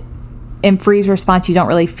said, in freeze response, you don't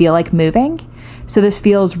really feel like moving. So this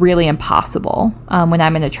feels really impossible when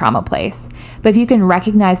I'm in a trauma place. But if you can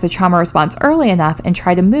recognize the trauma response early enough and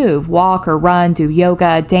try to move, walk or run, do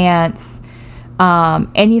yoga, dance,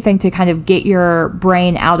 anything to kind of get your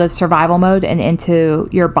brain out of survival mode and into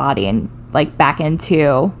your body and like back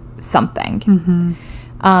into something.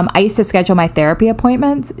 I used to schedule my therapy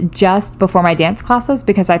appointments just before my dance classes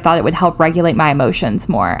because I thought it would help regulate my emotions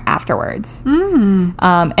more afterwards.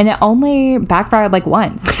 And it only backfired like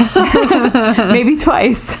once, maybe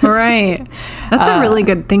twice. Right. That's a really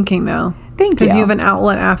good thinking, though. Thank you. Because you have an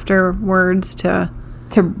outlet afterwards to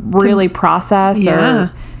really process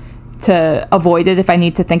or to avoid it if I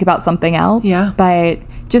need to think about something else. Yeah. But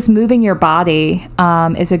just moving your body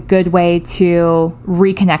is a good way to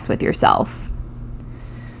reconnect with yourself.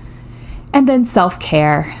 And then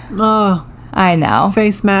self-care. Oh, I know.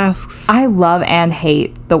 face masks. I love and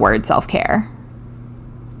hate the word self-care.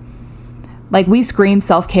 Like, we scream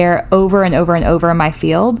self-care over and over and over in my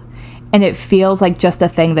field, and it feels like just a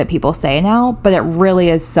thing that people say now, but it really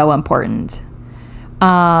is so important.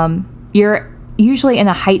 You're usually in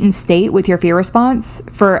a heightened state with your fear response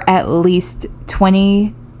for at least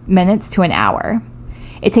 20 minutes to an hour.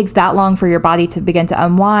 It takes that long for your body to begin to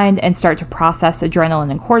unwind and start to process adrenaline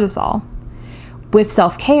and cortisol. With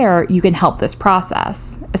self-care, you can help this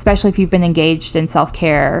process, especially if you've been engaged in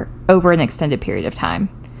self-care over an extended period of time.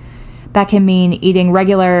 That can mean eating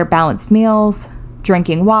regular, balanced meals,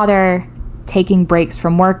 drinking water, taking breaks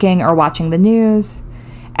from working or watching the news,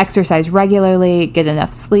 exercise regularly, get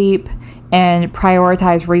enough sleep, and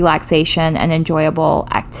prioritize relaxation and enjoyable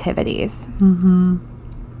activities.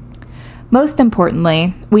 Most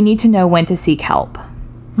importantly, we need to know when to seek help.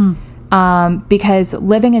 Because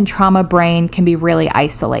living in trauma brain can be really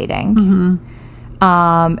isolating.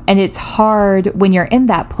 And it's hard when you're in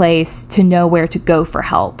that place to know where to go for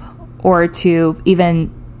help or to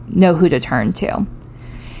even know who to turn to.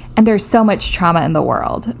 And there's so much trauma in the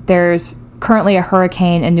world. There's currently a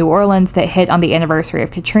hurricane in New Orleans that hit on the anniversary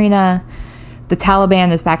of Katrina. The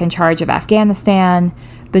Taliban is back in charge of Afghanistan.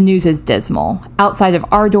 The news is dismal. Outside of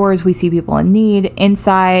our doors, we see people in need.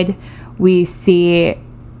 Inside, we see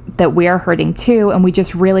that we are hurting too, and we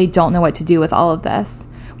just really don't know what to do with all of this.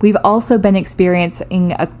 We've also been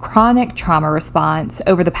experiencing a chronic trauma response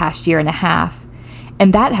over the past year and a half,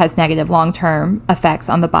 and that has negative long-term effects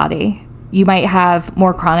on the body. You might have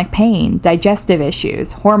more chronic pain, digestive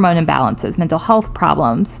issues, hormone imbalances, mental health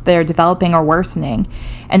problems that are developing or worsening,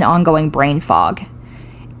 and ongoing brain fog.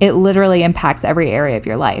 It literally impacts every area of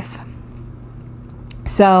your life.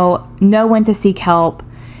 So know when to seek help.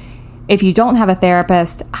 If you don't have a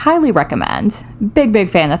therapist, highly recommend. Big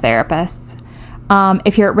fan of therapists.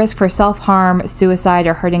 If you're at risk for self-harm, suicide,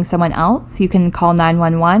 or hurting someone else, you can call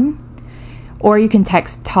 911. Or you can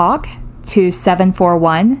text TALK to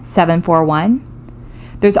 741-741.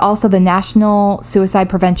 There's also the National Suicide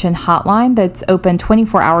Prevention Hotline that's open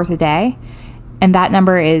 24 hours a day. And that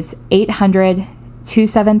number is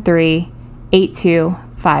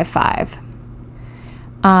 800-273-8255.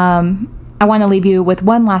 I want to leave you with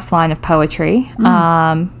one last line of poetry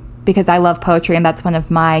because I love poetry, and that's one of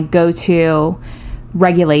my go-to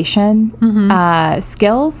regulation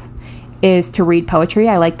skills is to read poetry.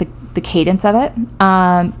 I like the cadence of it.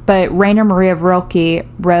 But Rainer Maria Rilke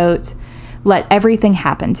wrote, "Let everything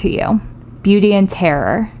happen to you. Beauty and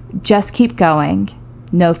terror. Just keep going.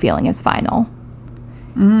 No feeling is final."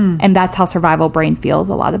 And that's how survival brain feels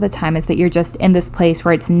a lot of the time, is that you're just in this place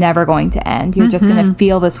where it's never going to end. You're just going to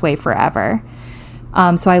feel this way forever.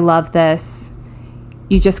 So I love this.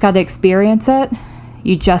 You just got to experience it.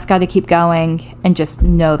 You just got to keep going and just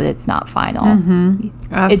know that it's not final.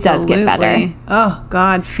 It does get better. Oh,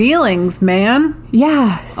 God. Feelings, man.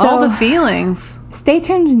 Yeah. So all the feelings. Stay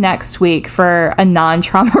tuned next week for a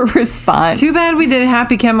non-trauma response. Too bad we did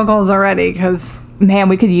happy chemicals already, because... Man,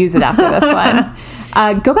 we could use it after this one.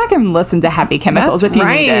 Go back and listen to Happy Chemicals if you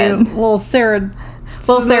need it. Little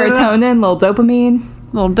serotonin, little dopamine.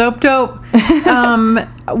 Little dope.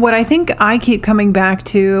 What I think I keep coming back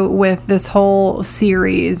to with this whole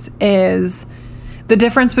series is the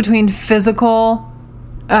difference between physical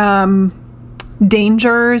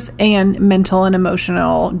dangers and mental and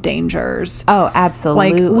emotional dangers. Oh,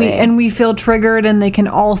 absolutely. Like we feel triggered, and they can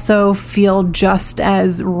also feel just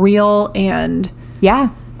as real and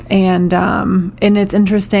yeah. And it's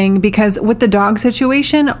interesting because with the dog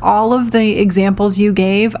situation, all of the examples you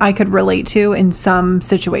gave, I could relate to in some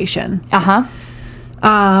situation.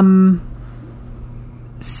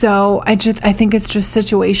 So I think it's just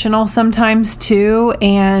situational sometimes too,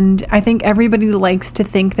 and I think everybody likes to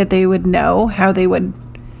think that they would know how they would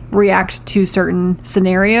react to certain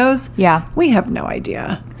scenarios. Yeah. We have no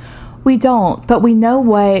idea. We don't, but we know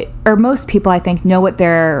most people I think know what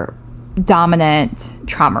their dominant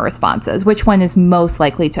trauma response is, which one is most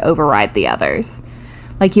likely to override the others.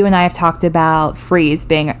 Like you and I have talked about freeze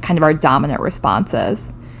being kind of our dominant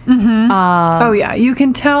responses. Mm-hmm. Oh yeah, you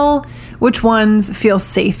can tell which ones feel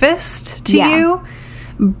safest to you,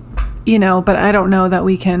 but I don't know that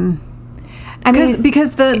we can.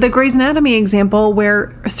 Because the Grey's Anatomy example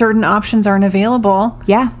where certain options aren't available.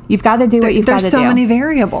 Yeah, you've got to do what you've got to do. There's so many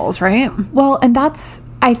variables, right? Well, and that's,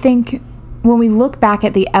 I think, when we look back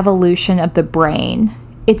at the evolution of the brain,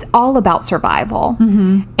 it's all about survival.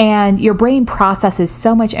 Mm-hmm. And your brain processes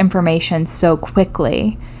so much information so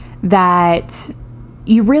quickly that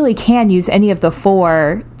you really can use any of the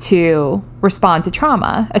four to respond to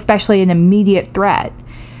trauma, especially an immediate threat.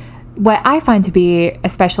 What I find to be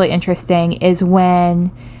especially interesting is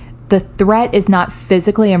when the threat is not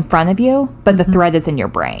physically in front of you, but the threat is in your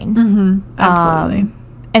brain. Mm-hmm. Absolutely.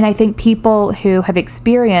 And I think people who have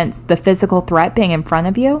experienced the physical threat being in front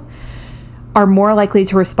of you are more likely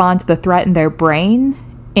to respond to the threat in their brain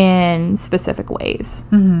in specific ways.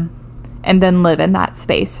 Mm-hmm. And then live in that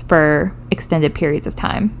space for extended periods of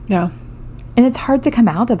time. Yeah. And it's hard to come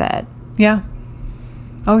out of it. Yeah.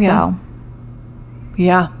 Oh, yeah. So,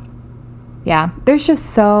 yeah. Yeah. There's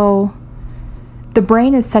just the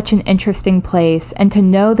brain is such an interesting place. And to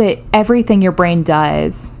know that everything your brain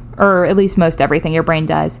does, or at least most everything your brain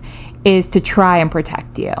does, is to try and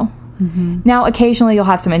protect you. Mm-hmm. Now, occasionally you'll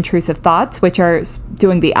have some intrusive thoughts, which are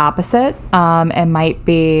doing the opposite, and might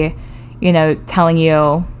be, telling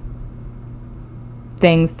you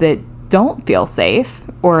things that don't feel safe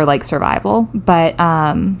or like survival. But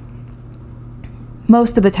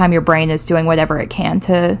most of the time your brain is doing whatever it can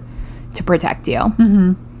to protect you.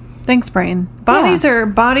 Mm-hmm. Thanks, brain. Bodies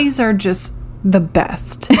are just the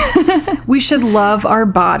best. We should love our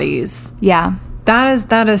bodies. Yeah.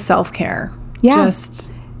 That is self-care. Yeah.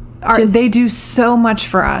 They do so much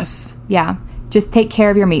for us. Yeah. Just take care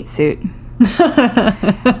of your meat suit.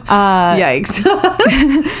 Yikes.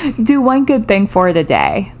 Do one good thing for it a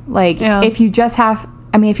day. Like if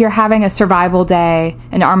you're having a survival day,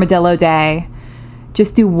 an armadillo day,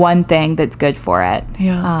 just do one thing that's good for it.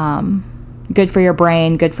 Yeah. Good for your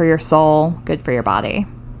brain, good for your soul, good for your body.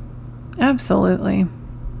 Absolutely.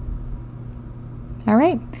 All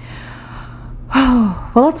right.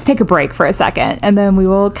 Well, let's take a break for a second, and then we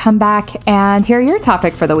will come back and hear your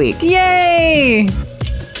topic for the week. Yay!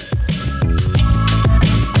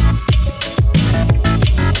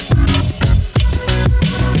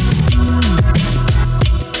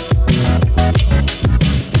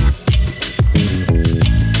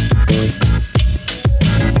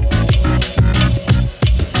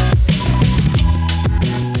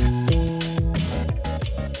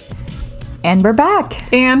 And we're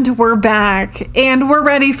back. And we're back. And we're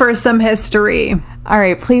ready for some history. All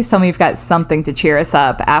right, please tell me you've got something to cheer us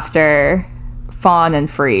up after Fawn and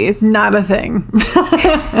Freeze. Not a thing.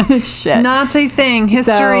 Shit. Not a thing.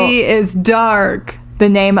 History is dark. The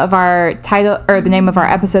name of our title, or the name of our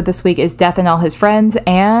episode this week, is Death and All His Friends,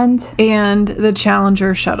 and the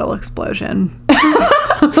Challenger shuttle explosion.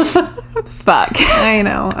 Fuck. I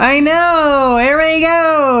know. Here we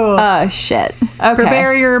go. Oh, shit. Okay.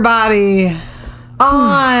 Prepare your body.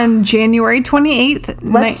 On January 28th.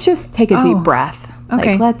 Let's just take a deep breath.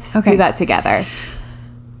 Okay. Let's do that together.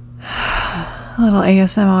 A little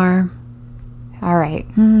ASMR. All right.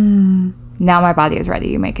 Now my body is ready.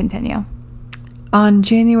 You may continue. On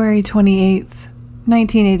January 28th,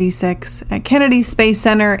 1986, at Kennedy Space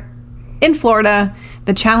Center in Florida,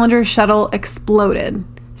 the Challenger shuttle exploded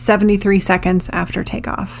 73 seconds after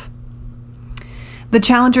takeoff. The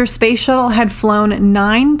Challenger space shuttle had flown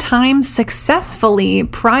 9 times successfully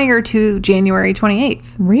prior to January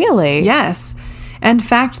 28th. Really? Yes. In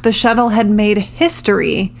fact, the shuttle had made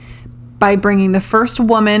history by bringing the first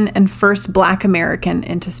woman and first Black American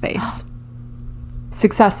into space.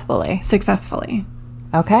 Successfully.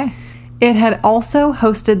 Okay. It had also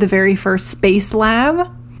hosted the very first space lab,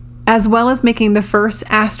 as well as making the first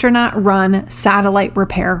astronaut-run satellite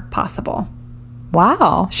repair possible.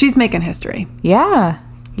 Wow. She's making history. Yeah.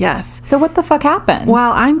 Yes. So what the fuck happened?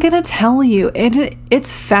 Well, I'm going to tell you,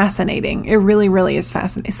 it's fascinating. It really, really is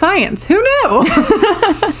fascinating. Science, who knew?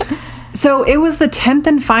 So it was the 10th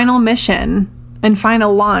and final mission and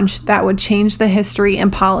final launch that would change the history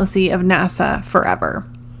and policy of NASA forever.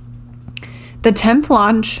 The 10th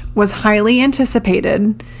launch was highly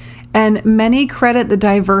anticipated, and many credit the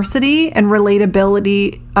diversity and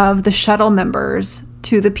relatability of the shuttle members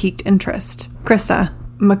to the piqued interest. Krista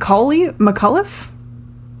McAuliffe?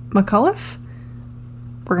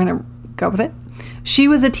 We're going to go with it. She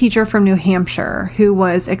was a teacher from New Hampshire who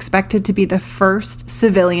was expected to be the first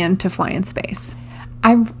civilian to fly in space.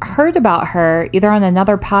 I've heard about her either on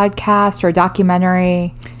another podcast or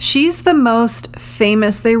documentary. She's the most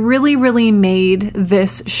famous. They really, really made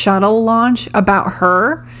this shuttle launch about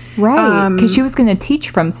her. Right, because she was going to teach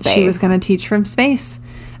from space. She was going to teach from space.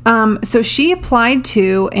 So she applied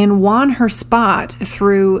to and won her spot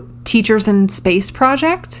through Teachers in Space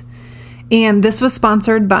Project. And this was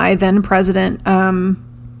sponsored by then President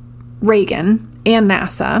Reagan and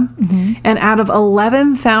NASA. Mm-hmm. And out of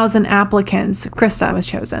 11,000 applicants, Krista was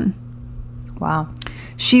chosen. Wow.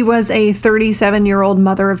 She was a 37-year-old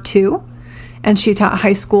mother of two, and she taught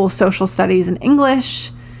high school social studies and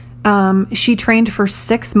English. She trained for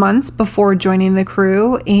 6 months before joining the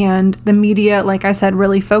crew, and the media, like I said,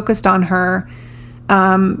 really focused on her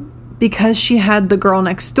because she had the girl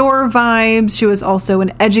next door vibes. She was also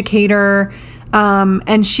an educator,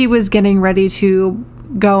 and she was getting ready to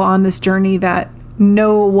go on this journey that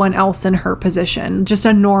no one else in her position, just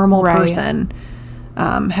a normal person,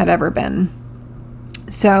 had ever been.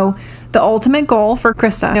 So the ultimate goal for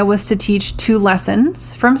Krista was to teach 2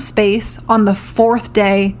 lessons from space on the 4th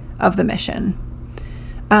day of the mission.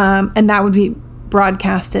 And that would be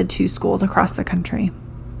broadcasted to schools across the country.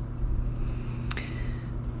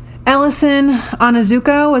 Ellison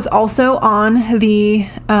Onizuka was also on the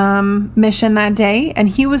mission that day, and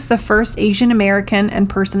he was the first Asian American and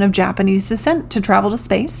person of Japanese descent to travel to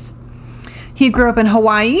space. He grew up in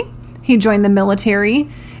Hawaii. He joined the military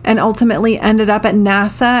and ultimately ended up at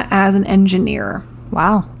NASA as an engineer.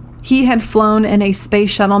 Wow. He had flown in a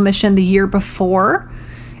space shuttle mission the year before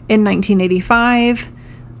in 1985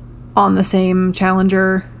 on the same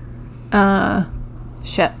Challenger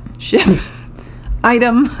ship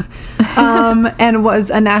item, and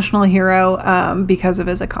was a national hero because of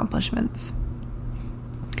his accomplishments.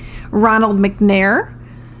 Ronald McNair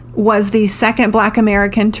was the second Black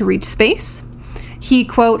American to reach space. He,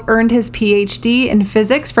 quote, earned his PhD in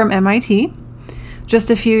physics from MIT.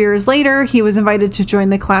 Just a few years later, he was invited to join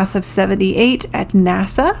the class of 78 at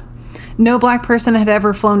NASA. No Black person had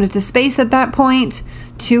ever flown into space at that point.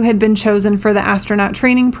 2 had been chosen for the astronaut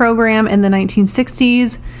training program in the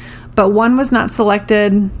 1960s, but one was not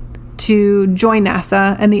selected to join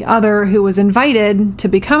NASA, and the other, who was invited to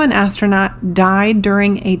become an astronaut, died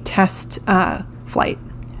during a test flight.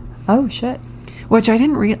 Oh, shit. Which I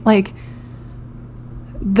didn't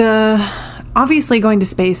obviously going to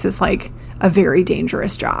space is like a very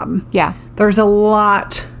dangerous job. Yeah. There's a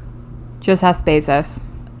lot. Just ask Bezos.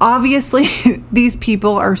 Obviously, these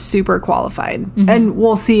people are super qualified, and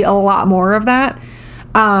we'll see a lot more of that.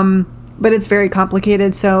 But it's very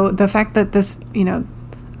complicated. So the fact that this,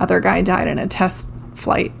 other guy died in a test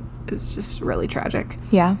flight is just really tragic.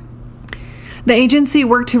 Yeah. The agency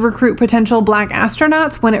worked to recruit potential Black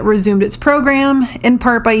astronauts when it resumed its program, in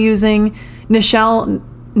part by using Nichelle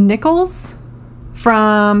Nichols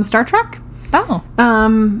from Star Trek. Oh.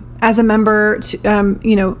 As a member,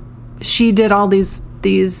 she did all these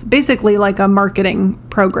basically like a marketing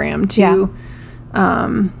program to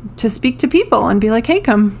speak to people and be like, hey,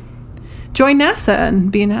 come join NASA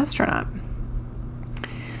and be an astronaut.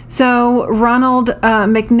 So Ronald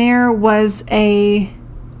McNair was a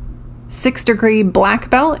 6th-degree black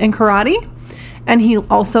belt in karate, and he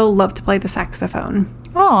also loved to play the saxophone.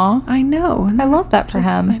 Aw. I know. I love that for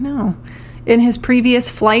him. I know. In his previous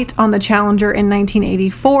flight on the Challenger in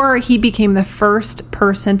 1984, he became the first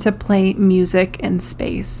person to play music in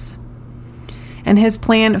space. And his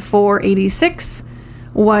plan for 86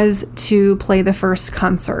 was to play the first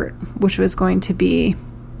concert, which was going to be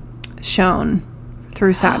shown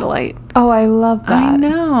through satellite. Oh, I love that. I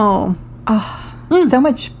know. Oh, so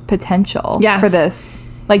much potential for this.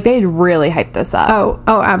 Like, they'd really hyped this up.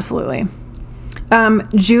 Oh, absolutely.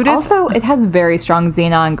 Judith. Also, it has very strong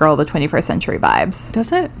Xenon Girl of the 21st Century vibes.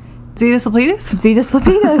 Does it? Zetas Lapidus? Zetas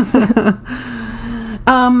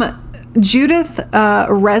Lapidus. Judith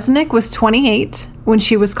Resnick was 28 when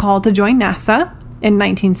she was called to join NASA in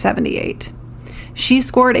 1978. She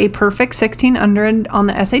scored a perfect 1600 on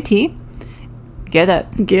the SAT. Get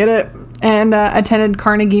it. and attended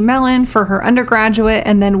Carnegie Mellon for her undergraduate,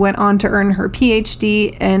 and then went on to earn her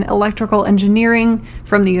PhD in electrical engineering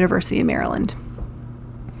from the University of Maryland.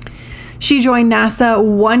 She joined NASA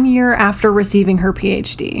 1 year after receiving her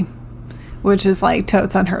PhD, which is like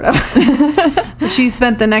totes unheard of. She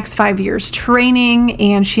spent the next 5 years training,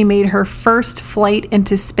 and she made her first flight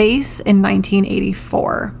into space in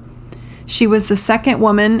 1984. She was the second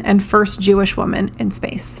woman and first Jewish woman in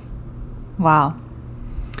space. Wow.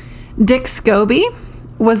 Dick Scobie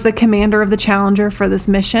was the commander of the Challenger for this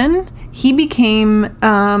mission. He became,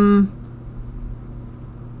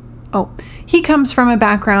 he comes from a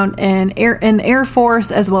background in the Air Force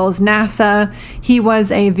as well as NASA. He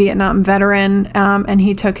was a Vietnam veteran, and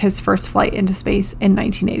he took his first flight into space in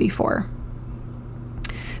 1984.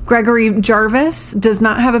 Gregory Jarvis does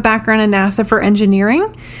not have a background in NASA for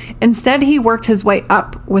engineering. Instead, he worked his way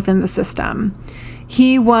up within the system.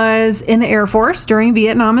 He was in the Air Force during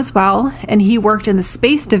Vietnam as well, and he worked in the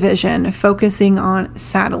Space Division, focusing on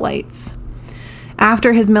satellites.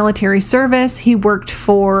 After his military service, he worked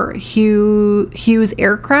for Hughes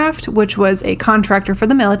Aircraft, which was a contractor for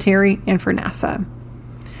the military and for NASA.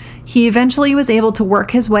 He eventually was able to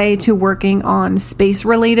work his way to working on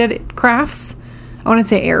space-related crafts. I want to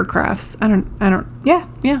say aircrafts.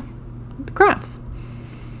 Yeah, crafts.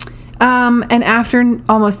 And after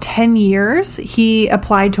almost 10 years, he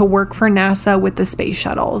applied to work for NASA with the space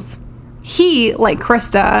shuttles. He, like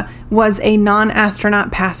Krista, was a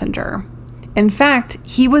non-astronaut passenger. In fact,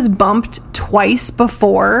 he was bumped twice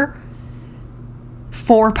before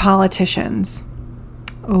for politicians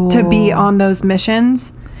to be on those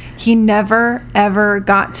missions. He never, ever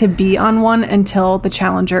got to be on one until the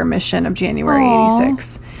Challenger mission of January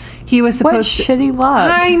 86. He was supposed to... What shitty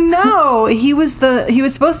luck. I know. He was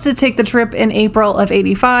supposed to take the trip in April of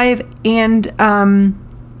 85, and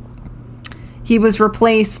he was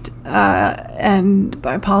replaced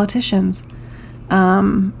by politicians.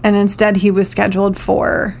 And instead he was scheduled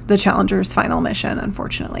for the Challenger's final mission,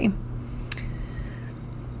 unfortunately.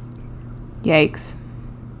 Yikes.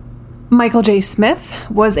 Michael J. Smith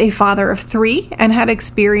was a father of 3 and had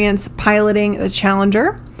experience piloting the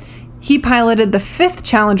Challenger. He piloted the 5th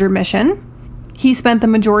Challenger mission. He spent the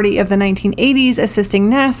majority of the 1980s assisting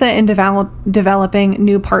NASA in developing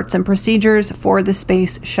new parts and procedures for the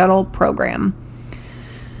Space Shuttle program.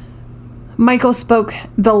 Michael spoke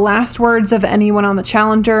the last words of anyone on the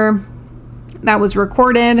Challenger. That was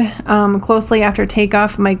recorded. Closely after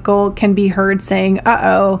takeoff, Michael can be heard saying,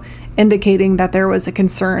 "Uh-oh," indicating that there was a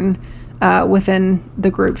concern within the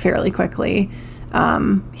group fairly quickly.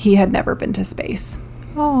 He had never been to space.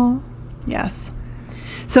 Oh. Yes.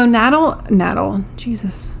 So Natal,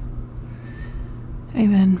 Jesus.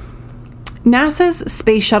 Amen. NASA's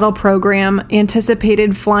Space Shuttle program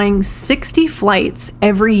anticipated flying 60 flights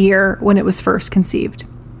every year when it was first conceived,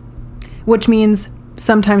 which means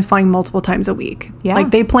sometimes flying multiple times a week. Yeah.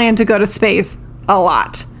 Like, they planned to go to space a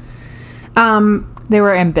lot. They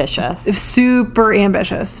were ambitious. Super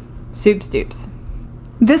ambitious. Soup stoops.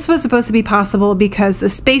 This was supposed to be possible because the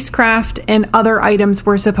spacecraft and other items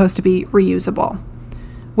were supposed to be reusable,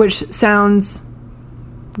 which sounds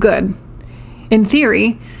good in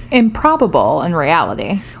theory. Improbable in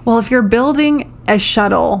reality. Well, if you're building a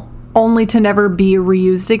shuttle only to never be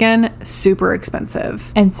reused again, super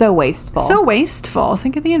expensive. And so wasteful. So wasteful.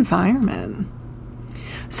 Think of the environment.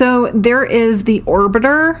 So there is the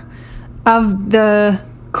orbiter of the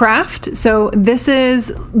craft. So this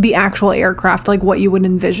is the actual aircraft, like what you would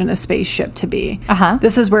envision a spaceship to be.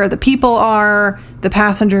 This is where the people are, the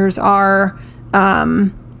passengers are.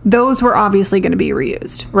 Those were obviously going to be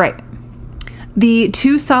reused. Right. The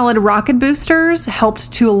 2 solid rocket boosters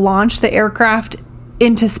helped to launch the aircraft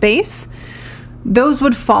into space. Those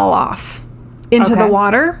would fall off into the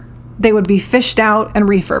water. They would be fished out and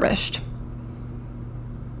refurbished.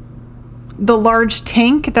 The large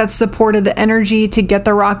tank that supported the energy to get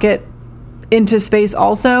the rocket into space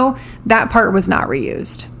also, that part was not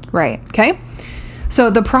reused. Right. Okay? So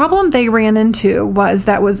the problem they ran into was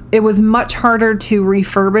it was much harder to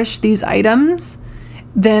refurbish these items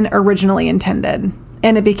than originally intended.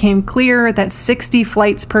 And it became clear that 60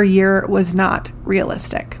 flights per year was not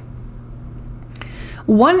realistic.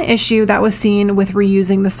 One issue that was seen with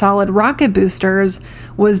reusing the solid rocket boosters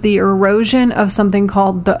was the erosion of something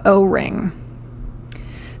called the O-ring.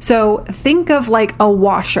 So think of like a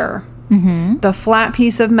washer. The flat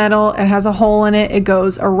piece of metal, it has a hole in it. It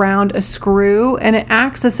goes around a screw, and it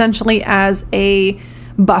acts essentially as a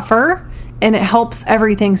buffer, and it helps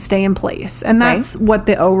everything stay in place. And that's what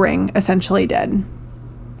the O-ring essentially did.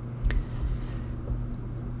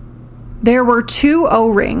 There were 2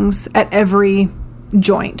 O-rings at every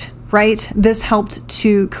joint right? This helped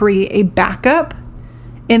to create a backup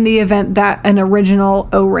in the event that an original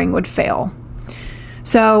O-ring would fail.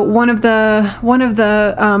 So one of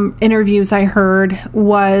the interviews I heard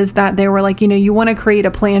was that they were like, you want to create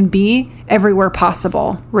a plan B everywhere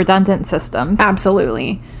possible. Redundant systems.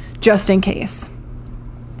 Absolutely. Just in case.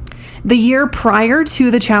 The year prior to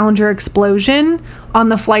the Challenger explosion, on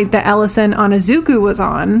the flight that Ellison Onizuka was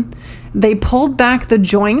on, they pulled back the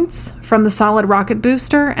joints from the solid rocket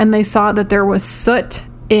booster and they saw that there was soot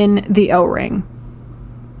in the O-ring.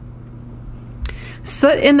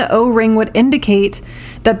 Soot in the O-ring would indicate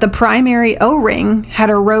that the primary O-ring had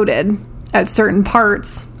eroded at certain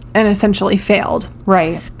parts and essentially failed.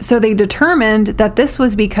 Right. So they determined that this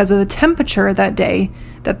was because of the temperature that day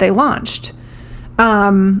that they launched.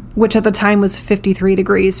 Which at the time was 53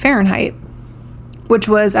 degrees Fahrenheit, which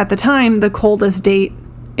was at the time the coldest date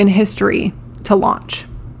in history to launch.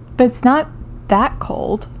 But it's not that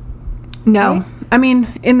cold. No. Right? I mean,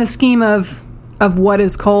 in the scheme of what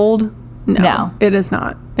is cold, no, it is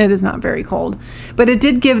not. It is not very cold. But it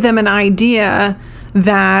did give them an idea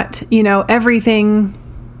that, everything,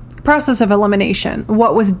 process of elimination,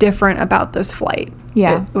 what was different about this flight.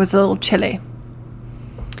 Yeah. It was a little chilly.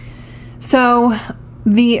 So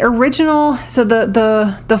the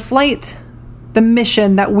flight, the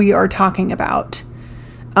mission that we are talking about,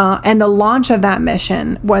 and the launch of that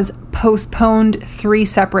mission was postponed 3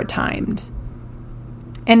 separate times.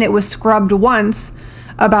 And it was scrubbed once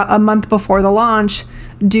about a month before the launch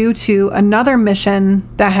due to another mission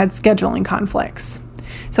that had scheduling conflicts.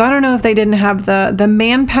 So I don't know if they didn't have the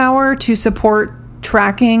manpower to support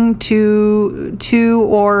tracking two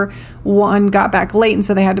or one got back late and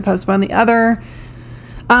so they had to postpone the other.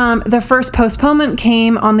 The first postponement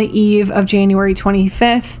came on the eve of January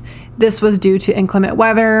 25th. This was due to inclement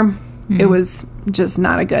weather. Mm-hmm. It was just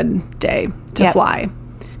not a good day to fly.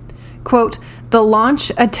 Quote, the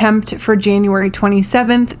launch attempt for January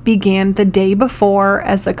 27th began the day before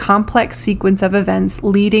as the complex sequence of events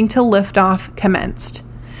leading to liftoff commenced.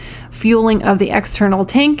 Fueling of the external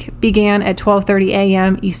tank began at 12:30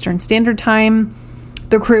 a.m. Eastern Standard Time.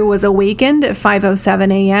 The crew was awakened at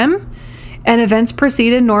 5:07 a.m. and events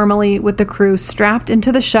proceeded normally with the crew strapped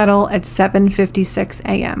into the shuttle at 7:56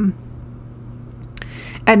 a.m.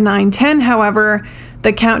 At 9:10, however,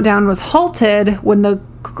 the countdown was halted when the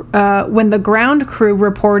ground crew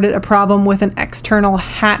reported a problem with an external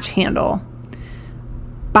hatch handle.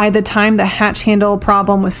 By the time the hatch handle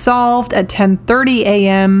problem was solved at 10:30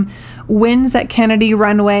 a.m., winds at Kennedy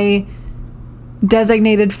Runway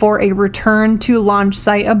designated for a return to launch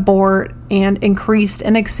site abort and increased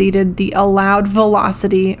and exceeded the allowed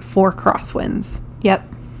velocity for crosswinds. Yep.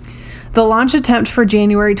 The launch attempt for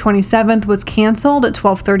January 27th was canceled at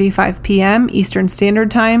 12:35 p.m. Eastern Standard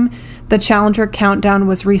Time. The Challenger countdown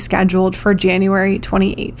was rescheduled for January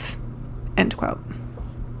 28th. End quote.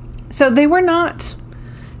 So they were not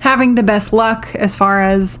having the best luck as far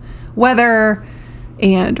as weather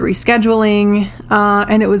and rescheduling,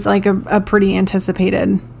 and it was like a pretty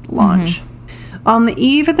anticipated launch. Mm-hmm. On the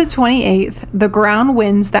eve of the 28th, the ground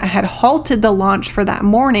winds that had halted the launch for that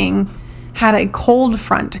morning had a cold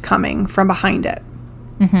front coming from behind it.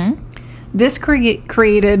 Mm-hmm. This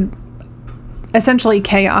created essentially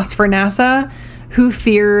chaos for NASA, who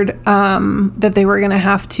feared that they were going to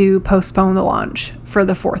have to postpone the launch for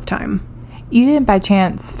the 4th time. You didn't by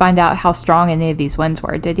chance find out how strong any of these winds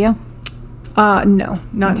were, did you? No,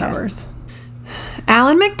 not numbers.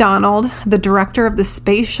 Alan McDonald, the director of the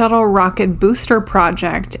Space Shuttle Rocket Booster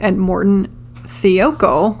Project at Morton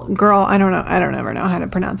Thiokol, girl, I don't ever know how to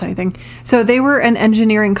pronounce anything. So they were an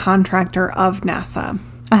engineering contractor of NASA.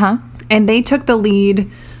 Uh-huh. And they took the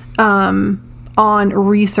lead on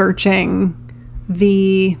researching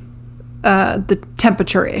the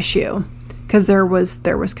temperature issue because there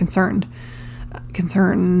was concern.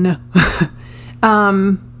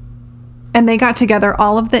 And they got together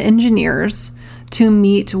all of the engineers to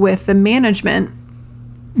meet with the management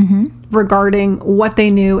mm-hmm. regarding what they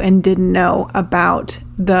knew and didn't know about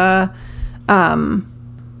the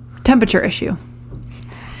temperature issue.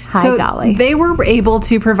 Hi, golly. They were able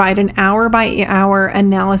to provide an hour-by-hour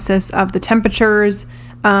analysis of the temperatures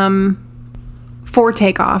for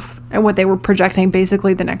takeoff and what they were projecting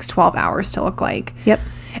basically the next 12 hours to look like. Yep.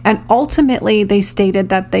 And ultimately, they stated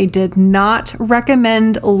that they did not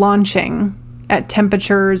recommend launching at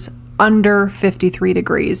temperatures under 53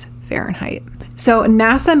 degrees Fahrenheit. So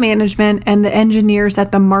NASA management and the engineers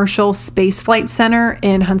at the Marshall Space Flight Center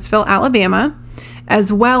in Huntsville, Alabama,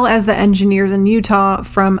 as well as the engineers in Utah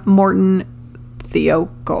from Morton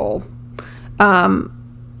Thiokol,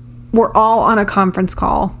 were all on a conference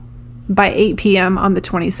call by 8 p.m. on the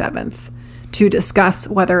 27th to discuss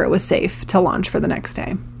whether it was safe to launch for the next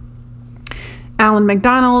day. Alan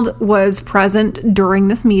McDonald was present during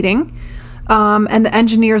this meeting, and the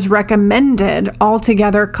engineers recommended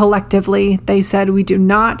altogether collectively, they said, we do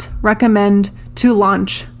not recommend to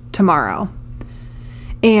launch tomorrow.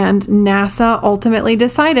 And NASA ultimately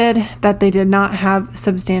decided that they did not have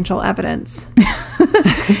substantial evidence.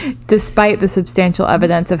 Despite the substantial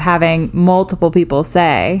evidence of having multiple people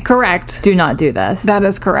say, correct, do not do this. That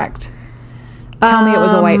is correct. Tell me it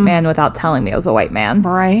was a white man without telling me it was a white man.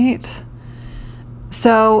 Right.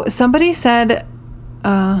 So somebody said,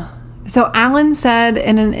 so Alan said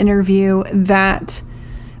in an interview that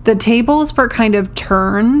the tables were kind of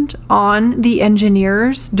turned on the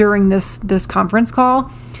engineers during this conference call,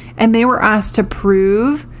 and they were asked to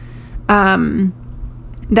prove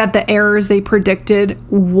that the errors they predicted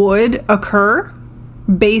would occur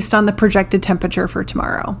based on the projected temperature for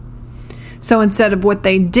tomorrow. So instead of what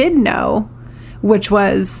they did know, which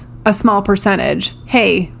was a small percentage,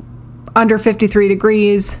 hey, under 53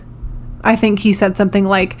 degrees, I think he said something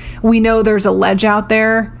like, we know there's a ledge out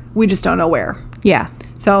there, we just don't know where. Yeah.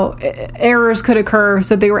 So errors could occur.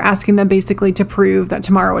 So they were asking them basically to prove that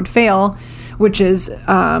tomorrow would fail, which is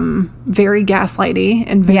very gaslighty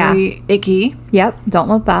and very icky. Yep. Don't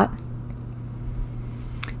love that.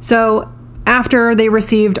 So after they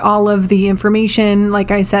received all of the information,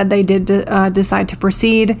 like I said, they did decide to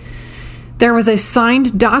proceed. There was a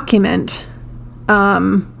signed document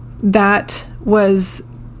that was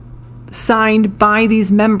signed by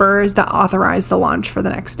these members that authorized the launch for the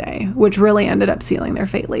next day, which really ended up sealing their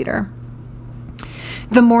fate later.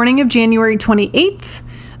 The morning of January 28th,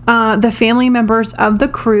 the family members of the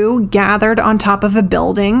crew gathered on top of a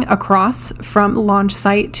building across from the launch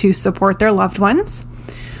site to support their loved ones.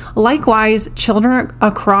 Likewise, children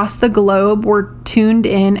across the globe were tuned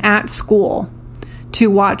in at school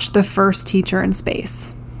to watch the first teacher in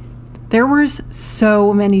space. There was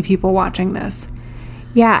so many people watching this.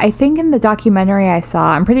 Yeah, I think in the documentary I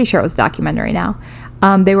saw, I'm pretty sure it was a documentary now,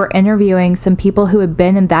 they were interviewing some people who had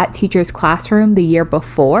been in that teacher's classroom the year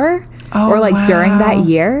before, during that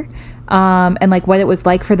year, and like what it was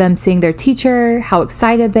like for them seeing their teacher, how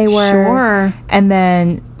excited they were. Sure. And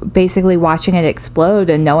then basically watching it explode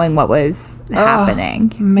and knowing what was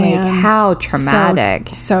happening. Man. Like, how traumatic.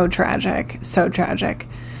 So tragic. So tragic.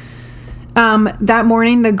 That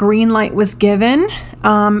morning, the green light was given,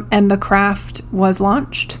 and the craft was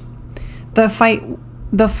launched. The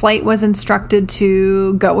flight was instructed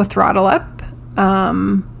to go with throttle up,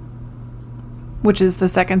 which is the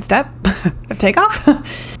second step of takeoff.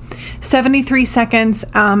 73 seconds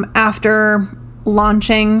after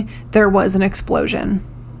launching, there was an explosion.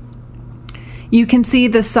 You can see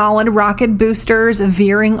the solid rocket boosters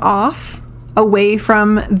veering off away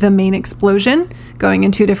from the main explosion, going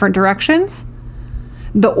in two different directions.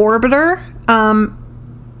 The orbiter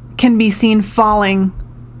can be seen falling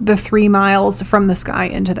the 3 miles from the sky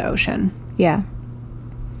into the ocean. Yeah.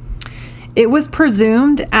 It was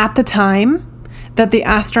presumed at the time that the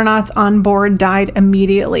astronauts on board died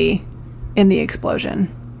immediately in the explosion.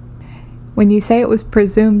 When you say it was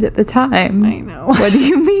presumed at the time, I know. What do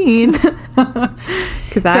you mean?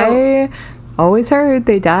 Because I always heard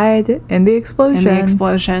they died in the explosion. In the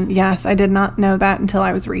explosion, yes. I did not know that until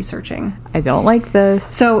I was researching. I don't like this.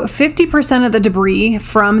 So 50% of the debris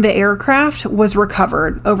from the aircraft was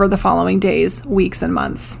recovered over the following days, weeks, and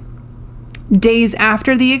months. Days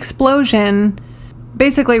after the explosion,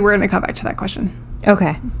 basically, we're going to come back to that question.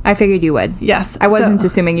 Okay. I figured you would. Yes. I wasn't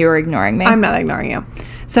assuming you were ignoring me. I'm not ignoring you.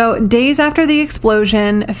 So days after the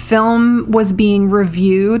explosion, film was being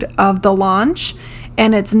reviewed of the launch,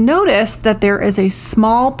 and it's noticed that there is a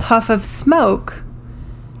small puff of smoke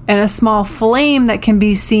and a small flame that can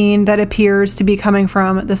be seen that appears to be coming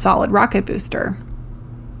from the solid rocket booster.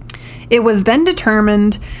 It was then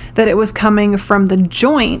determined that it was coming from the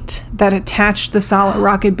joint that attached the solid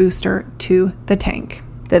rocket booster to the tank.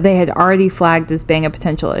 That they had already flagged as being a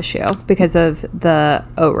potential issue because of the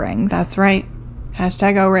O-rings. That's right.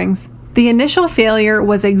 Hashtag O-rings. The initial failure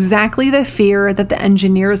was exactly the fear that the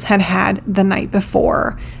engineers had had the night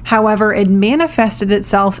before. However, it manifested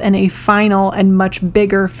itself in a final and much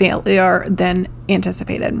bigger failure than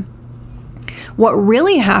anticipated. What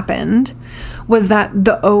really happened was that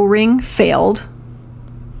the O-ring failed,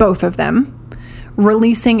 both of them,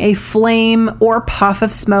 releasing a flame or puff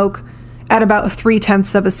of smoke at about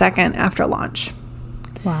 0.3 of a second after launch.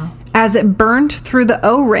 Wow. As it burned through the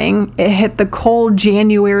O-ring, it hit the cold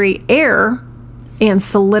January air and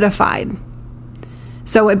solidified.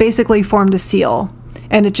 So it basically formed a seal,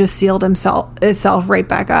 and it just sealed itself right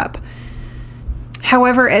back up.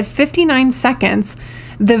 However, at 59 seconds,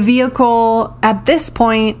 the vehicle, at this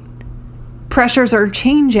point, pressures are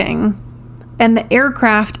changing and the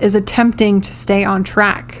aircraft is attempting to stay on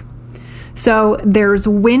track. So there's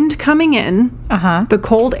wind coming in, the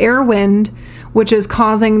cold air wind, which is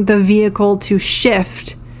causing the vehicle to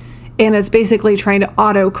shift, and it's basically trying to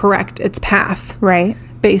auto-correct its path. Right.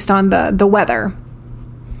 Based on the weather,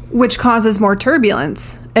 which causes more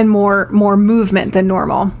turbulence and more movement than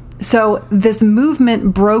normal. So this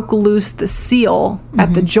movement broke loose the seal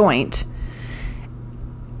at the joint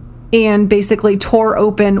and basically tore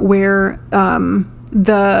open where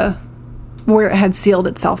it had sealed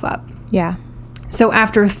itself up. Yeah. So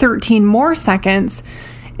after 13 more seconds,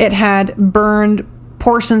 it had burned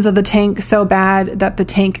portions of the tank so bad that the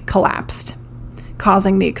tank collapsed,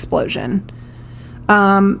 causing the explosion.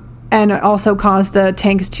 And it also caused the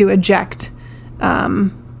tanks to eject,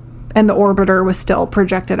 and the orbiter was still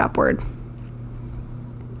projected upward.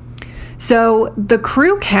 So the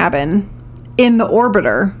crew cabin in the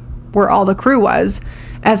orbiter, where all the crew was,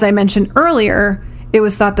 as I mentioned earlier, it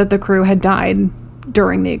was thought that the crew had died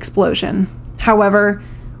during the explosion. However,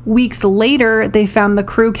 weeks later, they found the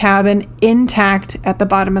crew cabin intact at the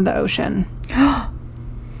bottom of the ocean.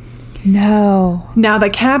 No. Now, the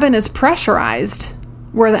cabin is pressurized,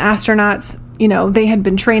 where the astronauts, they had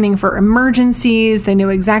been training for emergencies. They knew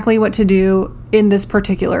exactly what to do in this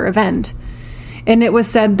particular event. And it was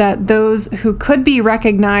said that those who could be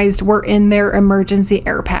recognized were in their emergency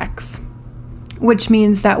air packs, which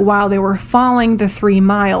means that while they were falling the 3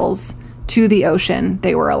 miles to the ocean,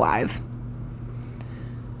 they were alive.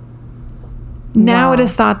 Now it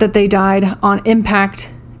is thought that they died on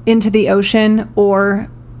impact into the ocean or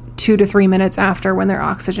 2 to 3 minutes after, when their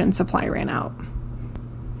oxygen supply ran out.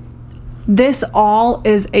 This all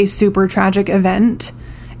is a super tragic event,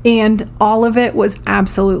 and all of it was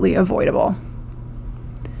absolutely avoidable.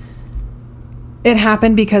 It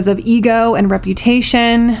happened because of ego and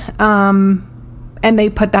reputation, and they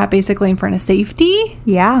put that basically in front of safety.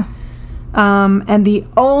 Yeah. And the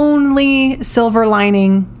only silver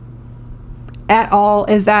lining at all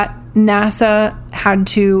is that NASA had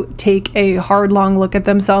to take a hard, long look at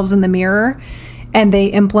themselves in the mirror, and they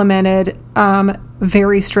implemented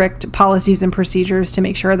very strict policies and procedures to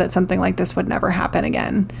make sure that something like this would never happen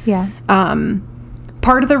again. Yeah.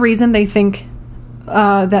 Part of the reason they think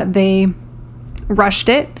that they rushed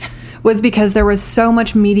it was because there was so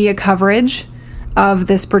much media coverage of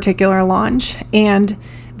this particular launch, and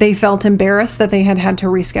they felt embarrassed that they had to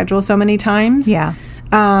reschedule so many times. Yeah.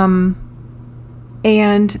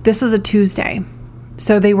 And this was a Tuesday.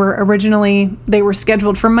 So they were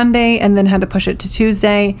scheduled for Monday and then had to push it to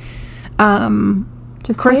Tuesday.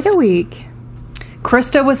 Just wait a week.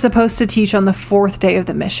 Krista was supposed to teach on the 4th day of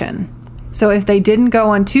the mission. So if they didn't go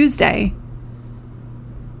on Tuesday,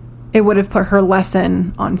 it would have put her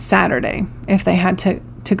lesson on Saturday if they had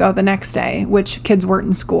to go the next day, which kids weren't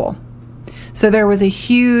in school. So there was a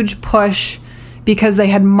huge push because they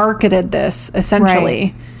had marketed this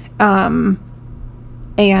essentially. Right.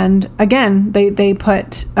 And again, they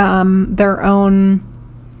put their own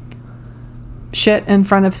shit in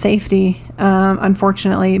front of safety,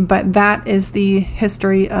 unfortunately. But that is the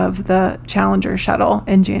history of the Challenger shuttle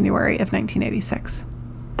in January of 1986.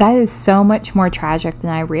 That is so much more tragic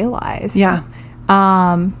than I realized. Yeah.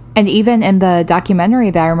 And even in the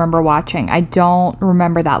documentary that I remember watching, I don't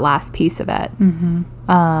remember that last piece of it.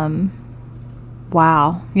 Mm-hmm.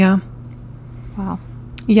 Wow. Yeah. Wow.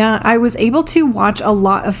 Yeah, I was able to watch a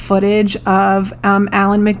lot of footage of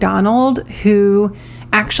Alan McDonald, who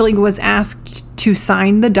actually was asked to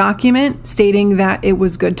sign the document stating that it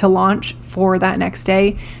was good to launch for that next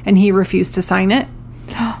day, and he refused to sign it.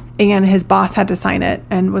 And his boss had to sign it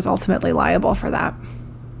and was ultimately liable for that.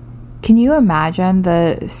 Can you imagine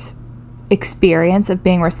the experience of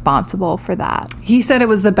being responsible for that? He said it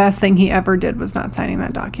was the best thing he ever did was not signing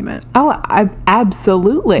that document. Oh,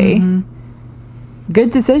 absolutely. Mm-hmm.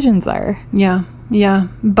 Good decisions there. Yeah.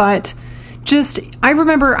 But I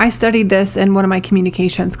remember I studied this in one of my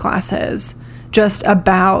communications classes, just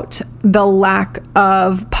about the lack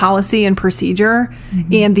of policy and procedure,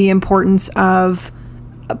 mm-hmm. and the importance of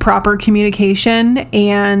proper communication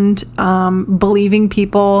and believing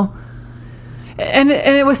people. And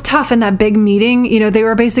it was tough in that big meeting. They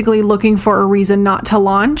were basically looking for a reason not to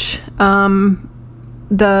launch.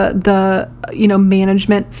 The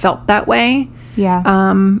management felt that way. Yeah.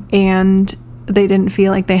 And they didn't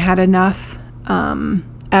feel like they had enough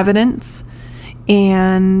evidence.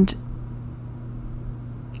 And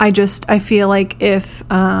I feel like if,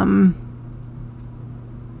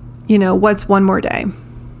 what's one more day?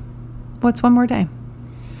 What's one more day?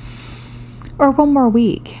 Or one more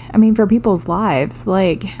week. I mean, for people's lives,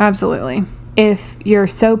 like, Absolutely. if you're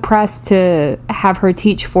so pressed to have her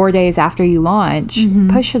teach 4 days after you launch,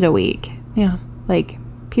 push it a week. Yeah. Like,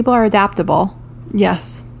 people are adaptable.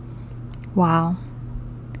 Yes. Wow.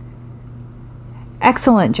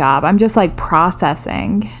 Excellent job. I'm just like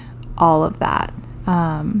processing all of that.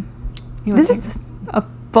 This is a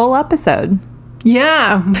full episode.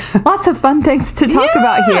 Yeah. Lots of fun things to talk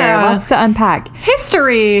about here. Lots to unpack.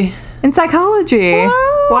 History. And psychology.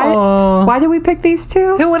 Wow. Why did we pick these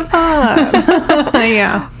two? Who would have thought?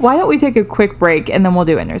 Yeah. Why don't we take a quick break and then we'll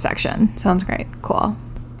do intersection? Sounds great. Cool.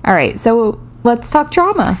 All right. So let's talk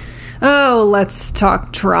trauma. Oh, let's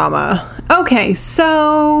talk trauma. Okay,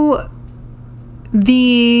 so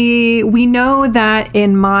we know that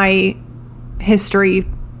in my history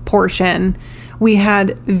portion, we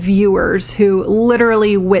had viewers who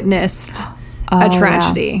literally witnessed a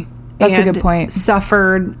tragedy. That's a and good point.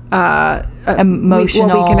 Suffered Emotional.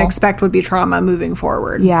 what we can expect would be trauma moving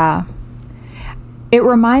forward. Yeah. It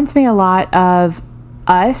reminds me a lot of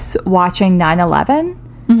us watching 9/11.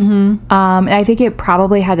 And I think it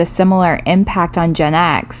probably had a similar impact on Gen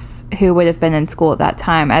X, who would have been in school at that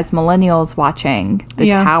time, as millennials watching the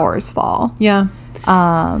towers fall. Yeah.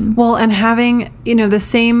 Well, and having, the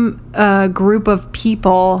same group of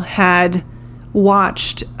people had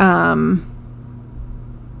watched,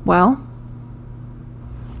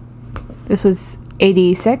 This was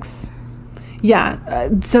 86. Yeah.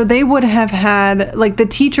 So they would have had, like, the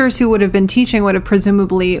teachers who would have been teaching would have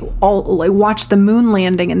presumably all like watched the moon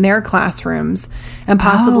landing in their classrooms and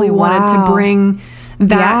possibly wanted to bring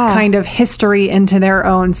that kind of history into their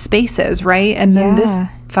own spaces, right? And then this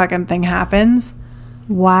fucking thing happens.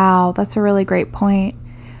 Wow, that's a really great point.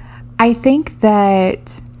 I think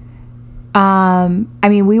that,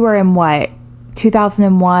 we were in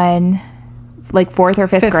 2001, like 4th or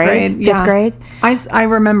 5th grade? 5th grade. I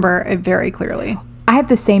remember it very clearly. I had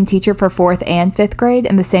the same teacher for 4th and 5th grade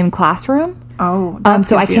in the same classroom. Oh, that's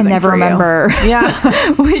so I can never remember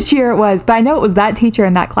which year it was, but I know it was that teacher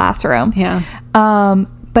in that classroom. Yeah.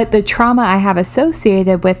 But the trauma I have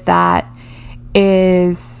associated with that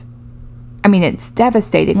is, it's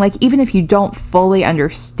devastating. Like, even if you don't fully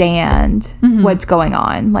understand what's going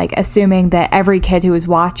on, like assuming that every kid who was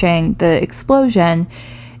watching the explosion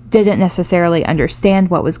didn't necessarily understand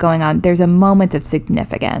what was going on, there's a moment of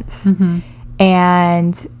significance.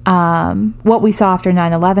 And what we saw after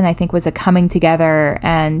 9/11, I think, was a coming together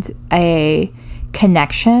and a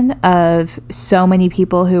connection of so many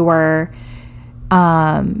people who were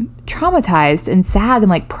traumatized and sad and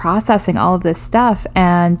like processing all of this stuff,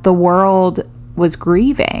 and the world was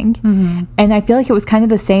grieving. And I feel like it was kind of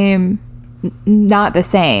the same, not the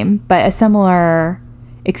same, but a similar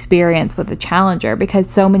experience with the Challenger, because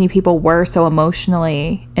so many people were so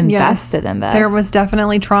emotionally invested in this. There was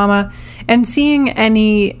definitely trauma, and seeing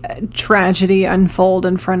any tragedy unfold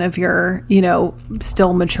in front of your,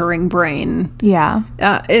 still maturing brain,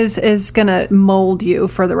 is gonna mold you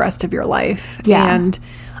for the rest of your life. And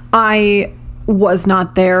I was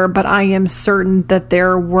not there, but I am certain that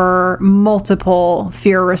there were multiple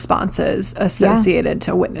fear responses associated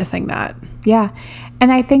to witnessing that.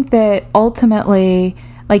 And I think that ultimately,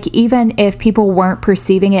 like, even if people weren't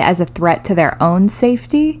perceiving it as a threat to their own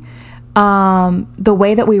safety, the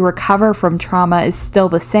way that we recover from trauma is still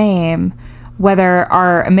the same, whether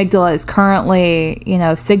our amygdala is currently,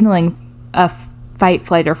 signaling a fight,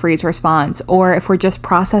 flight, or freeze response, or if we're just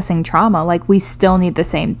processing trauma. Like, we still need the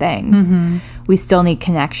same things. We still need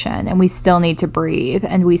connection, and we still need to breathe,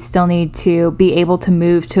 and we still need to be able to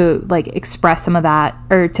move to, like, express some of that,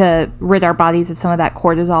 or to rid our bodies of some of that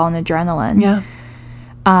cortisol and adrenaline.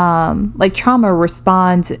 Like, trauma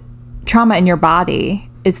in your body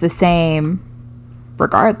is the same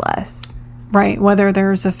regardless. Right. Whether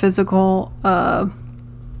there's a physical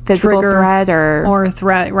threat or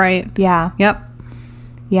threat, right? Yep.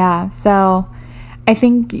 So I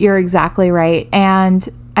think you're exactly right. And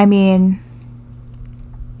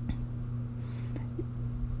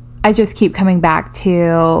I just keep coming back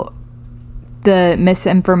to the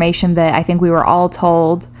misinformation that I think we were all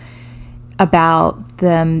told about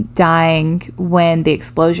them dying when the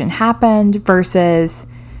explosion happened versus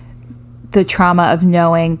the trauma of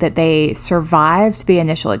knowing that they survived the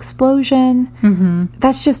initial explosion.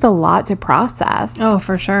 That's just a lot to process. Oh,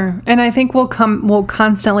 for sure. And I think we'll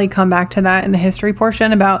constantly come back to that in the history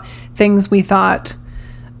portion about things we thought,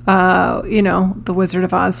 The Wizard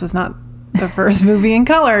of Oz was not the first movie in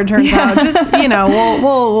color, turns out. Just,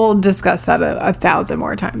 we'll discuss that a 1,000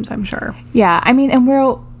 more times, I'm sure.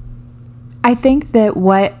 I think that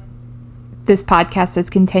what this podcast is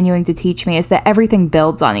continuing to teach me is that everything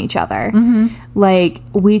builds on each other. Like,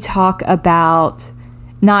 we talk about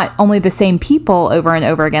not only the same people over and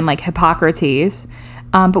over again, like Hippocrates,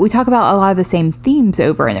 but we talk about a lot of the same themes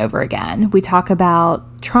over and over again. We talk about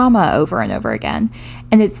trauma over and over again.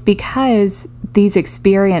 And it's because these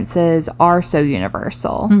experiences are so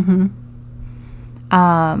universal.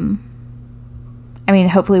 I mean,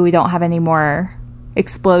 hopefully we don't have any more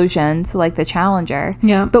explosions like the Challenger.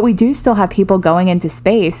 Yeah. But we do still have people going into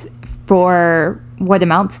space for what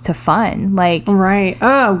amounts to fun. Like, Right.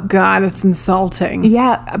 Oh, God, it's insulting.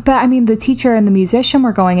 yeah, but I mean, the teacher and the musician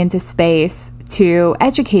were going into space to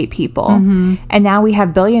educate people. And now we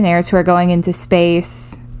have billionaires who are going into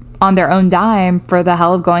space on their own dime for the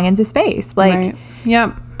hell of going into space. Like, Right.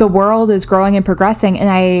 Yep. the world is growing and progressing. And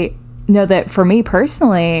I know that for me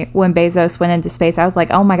personally, when Bezos went into space, I was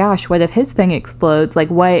like, oh my gosh, what if his thing explodes? Like,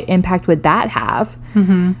 what impact would that have?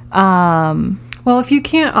 Well, if you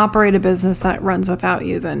can't operate a business that runs without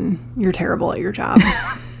you, then you're terrible at your job.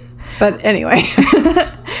 But anyway.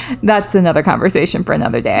 That's another conversation for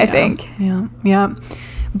another day, I think. Yeah. Yeah.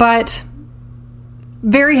 But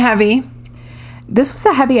very heavy. This was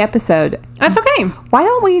a heavy episode. That's okay. Why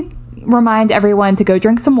don't we remind everyone to go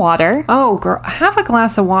drink some water? Oh, girl, have a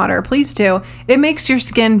glass of water. Please do. It makes your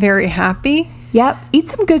skin very happy. Yep. Eat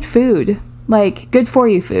some good food. Like, good for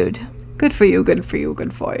you food. Good for you, good for you,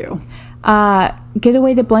 good for you. Get a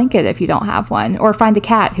weighted blanket if you don't have one. Or find a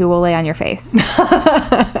cat who will lay on your face.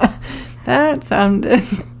 That sounded...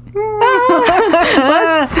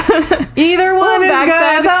 Either one is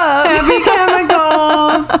good. Happy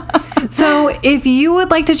chemicals. So if you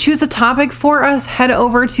would like to choose a topic for us, head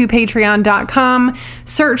over to patreon.com.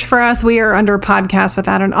 Search for us. We are under Podcast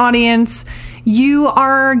Without an Audience. You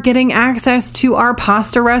are getting access to our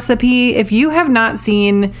pasta recipe. If you have not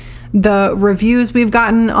seen the reviews we've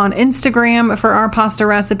gotten on Instagram for our pasta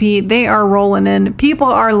recipe, they are rolling in. People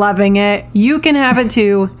are loving it. You can have it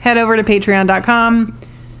too. Head over to patreon.com.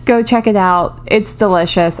 Go check it out. It's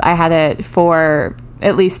delicious. I had it for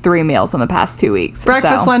at least 3 meals in the past 2 weeks.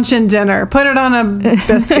 Breakfast, lunch, and dinner. Put it on a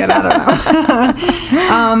biscuit. I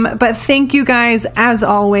don't know. But thank you guys, as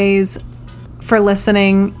always, for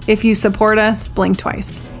listening. If you support us, blink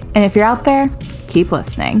twice. And if you're out there, keep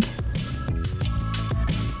listening.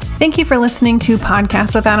 Thank you for listening to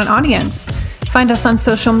Podcast Without an Audience. Find us on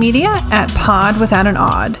social media at Pod Without an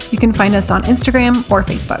Odd. You can find us on Instagram or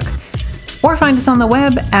Facebook. Or find us on the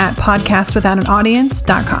web at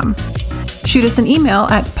podcastwithoutanaudience.com. Shoot us an email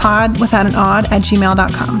at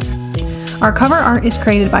podwithoutanod@gmail.com. Our cover art is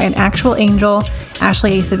created by an actual angel,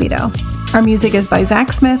 Ashley Acevedo. Our music is by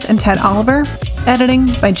Zach Smith and Ted Oliver.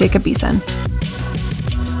 Editing by Jacob Beeson.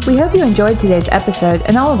 We hope you enjoyed today's episode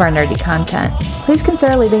and all of our nerdy content. Please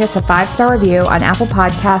consider leaving us a 5-star review on Apple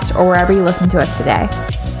Podcasts or wherever you listen to us today.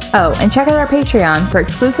 Oh, and check out our Patreon for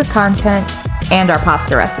exclusive content and our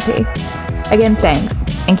pasta recipe. Again, thanks,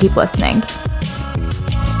 and keep listening.